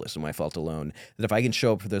felt hopeless and when I felt alone, that if I can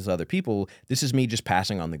show up for those other people, this is me just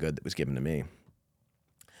passing on the good that was given to me.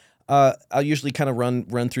 I'll usually kind of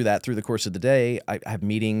run through that through the course of the day. I have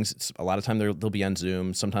meetings. A lot of time they'll be on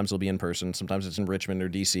Zoom. Sometimes they'll be in person. Sometimes it's in Richmond or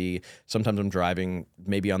DC. Sometimes I'm driving,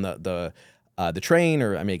 maybe on the train,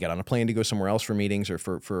 or I may get on a plane to go somewhere else for meetings or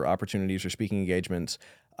for opportunities or speaking engagements.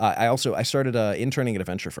 I started interning at a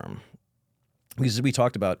venture firm, because as we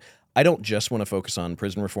talked about, I don't just want to focus on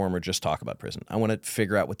prison reform or just talk about prison. I want to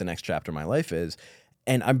figure out what the next chapter of my life is.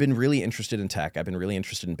 And I've been really interested in tech. I've been really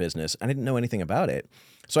interested in business. I didn't know anything about it.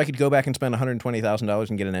 So I could go back and spend $120,000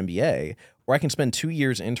 and get an MBA, or I can spend 2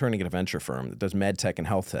 years interning at a venture firm that does med tech and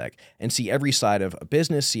health tech and see every side of a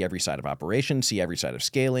business, see every side of operations, see every side of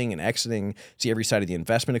scaling and exiting, see every side of the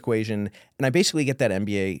investment equation. And I basically get that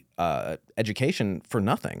MBA education for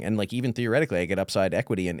nothing. And like, even theoretically, I get upside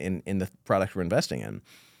equity in the product we're investing in.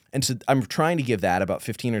 And so I'm trying to give that about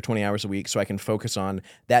 15 or 20 hours a week so I can focus on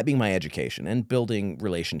that being my education and building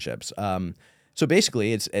relationships. So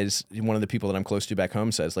basically, it's, as one of the people that I'm close to back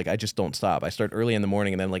home says, like, I just don't stop. I start early in the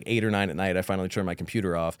morning, and then like 8 or 9 at night, I finally turn my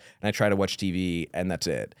computer off and I try to watch TV, and that's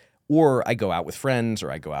it. Or I go out with friends,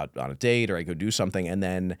 or I go out on a date, or I go do something, and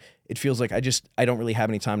then it feels like I don't really have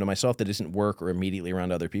any time to myself that isn't work or immediately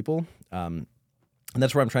around other people. And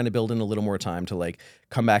that's where I'm trying to build in a little more time to like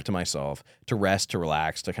come back to myself, to rest, to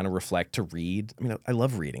relax, to kind of reflect, to read. I mean, I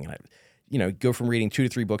love reading, and I go from reading 2 to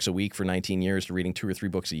 3 books a week for 19 years to reading 2 or 3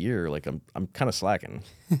 books a year. Like I'm kind of slacking.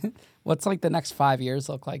 What's like the next 5 years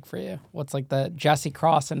look like for you? What's like the Jesse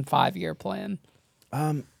Crosson 5-year plan?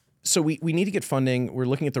 So we need to get funding. We're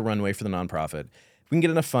looking at the runway for the nonprofit. If we can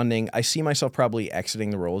get enough funding, I see myself probably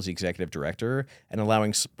exiting the role as the executive director and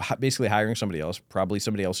basically hiring somebody else, probably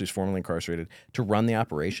somebody else who's formerly incarcerated, to run the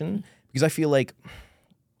operation. Because I feel like,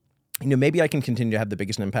 maybe I can continue to have the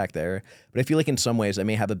biggest impact there, but I feel like in some ways I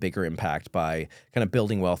may have a bigger impact by kind of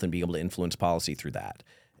building wealth and being able to influence policy through that.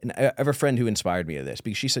 And I have a friend who inspired me to this,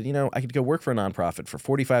 because she said, I could go work for a nonprofit for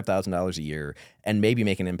 $45,000 a year and maybe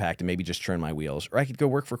make an impact and maybe just turn my wheels. Or I could go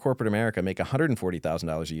work for corporate America, make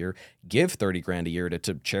 $140,000 a year, give $30,000 a year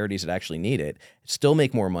to charities that actually need it, still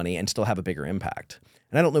make more money and still have a bigger impact.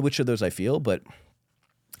 And I don't know which of those I feel, but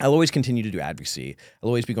I'll always continue to do advocacy. I'll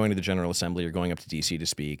always be going to the General Assembly or going up to DC to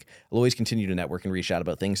speak. I'll always continue to network and reach out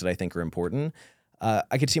about things that I think are important.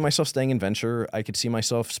 I could see myself staying in venture. I could see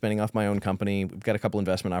myself spinning off my own company. We've got a couple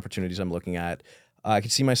investment opportunities I'm looking at. I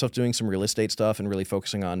could see myself doing some real estate stuff and really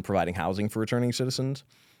focusing on providing housing for returning citizens.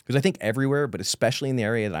 Because I think everywhere, but especially in the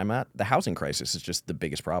area that I'm at, the housing crisis is just the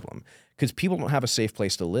biggest problem. Because people don't have a safe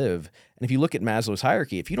place to live. And if you look at Maslow's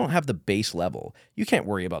hierarchy, if you don't have the base level, you can't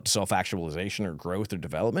worry about self-actualization or growth or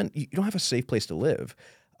development. You don't have a safe place to live.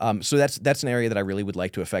 So that's an area that I really would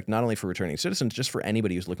like to affect, not only for returning citizens, just for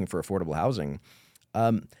anybody who's looking for affordable housing.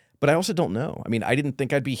 But I also don't know. I mean, I didn't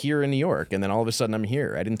think I'd be here in New York, and then all of a sudden I'm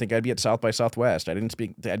here. I didn't think I'd be at South by Southwest. I didn't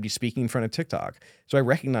think I'd be speaking in front of TikTok. So I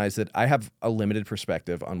recognize that I have a limited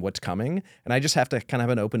perspective on what's coming, and I just have to kind of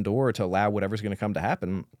have an open door to allow whatever's going to come to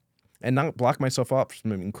happen and not block myself off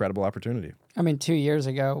from an incredible opportunity. I mean, 2 years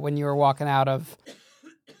ago, when you were walking out of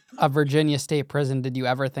a Virginia state prison, did you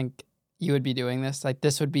ever think you would be doing this? Like,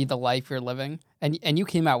 this would be the life you're living? And you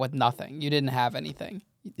came out with nothing. You didn't have anything.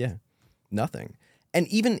 Yeah, nothing. And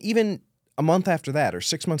even a month after that, or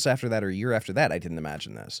 6 months after that, or a year after that, I didn't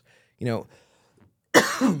imagine this.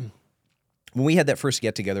 When we had that first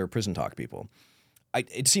get-together of Prison Talk people,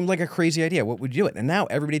 it seemed like a crazy idea. What would you do it? And now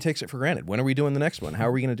everybody takes it for granted. When are we doing the next one? How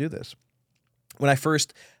are we going to do this? When I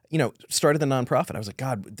first, started the nonprofit, I was like,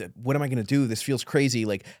 God, what am I going to do? This feels crazy.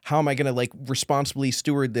 Like, how am I going to responsibly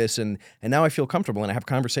steward this? And now I feel comfortable, and I have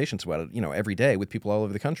conversations about it, every day with people all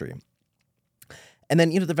over the country. And then,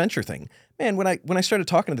 the venture thing. Man, when I started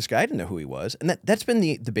talking to this guy, I didn't know who he was. And that's been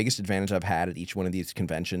the biggest advantage I've had at each one of these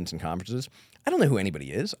conventions and conferences. I don't know who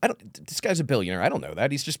anybody is. This guy's a billionaire. I don't know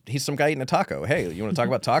that. He's some guy eating a taco. Hey, you want to talk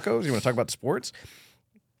about tacos? You want to talk about sports?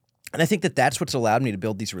 And I think that's what's allowed me to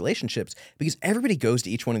build these relationships, because everybody goes to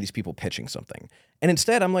each one of these people pitching something. And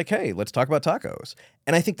instead, I'm like, hey, let's talk about tacos.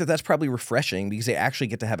 And I think that's probably refreshing, because they actually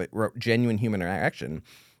get to have a genuine human interaction.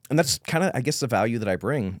 And that's kind of, I guess, the value that I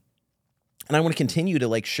bring. And I want to continue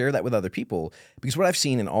to share that with other people, because what I've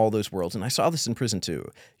seen in all those worlds, and I saw this in prison too,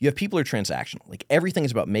 you have people who are transactional. Everything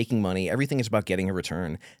is about making money. Everything is about getting a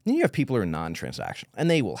return. Then you have people who are non-transactional, and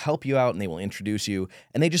they will help you out and they will introduce you,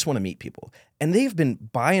 and they just want to meet people. And they've been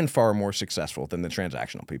by and far more successful than the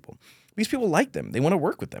transactional people. These people like them. They want to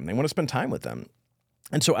work with them. They want to spend time with them.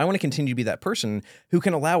 And so I want to continue to be that person who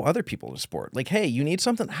can allow other people to support. Hey, you need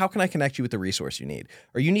something? How can I connect you with the resource you need?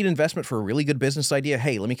 Or you need investment for a really good business idea?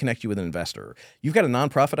 Hey, let me connect you with an investor. You've got a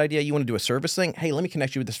nonprofit idea, you want to do a service thing? Hey, let me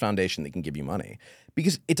connect you with this foundation that can give you money.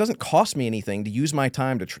 Because it doesn't cost me anything to use my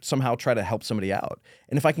time to somehow try to help somebody out.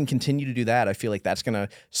 And if I can continue to do that, I feel like that's going to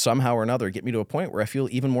somehow or another get me to a point where I feel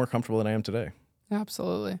even more comfortable than I am today.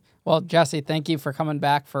 Absolutely. Well, Jesse, thank you for coming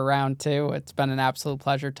back for round 2. It's been an absolute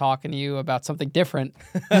pleasure talking to you about something different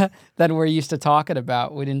than we're used to talking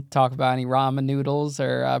about. We didn't talk about any ramen noodles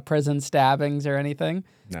or prison stabbings or anything.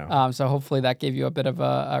 No. So hopefully that gave you a bit of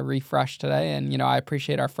a refresh today. And, I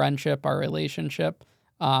appreciate our friendship, our relationship,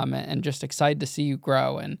 and just excited to see you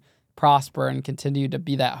grow and prosper and continue to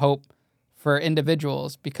be that hope for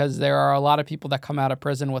individuals, because there are a lot of people that come out of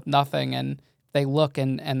prison with nothing, and they look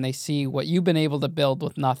and they see what you've been able to build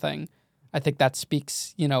with nothing. I think that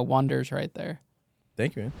speaks, wonders right there.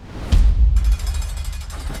 Thank you, man.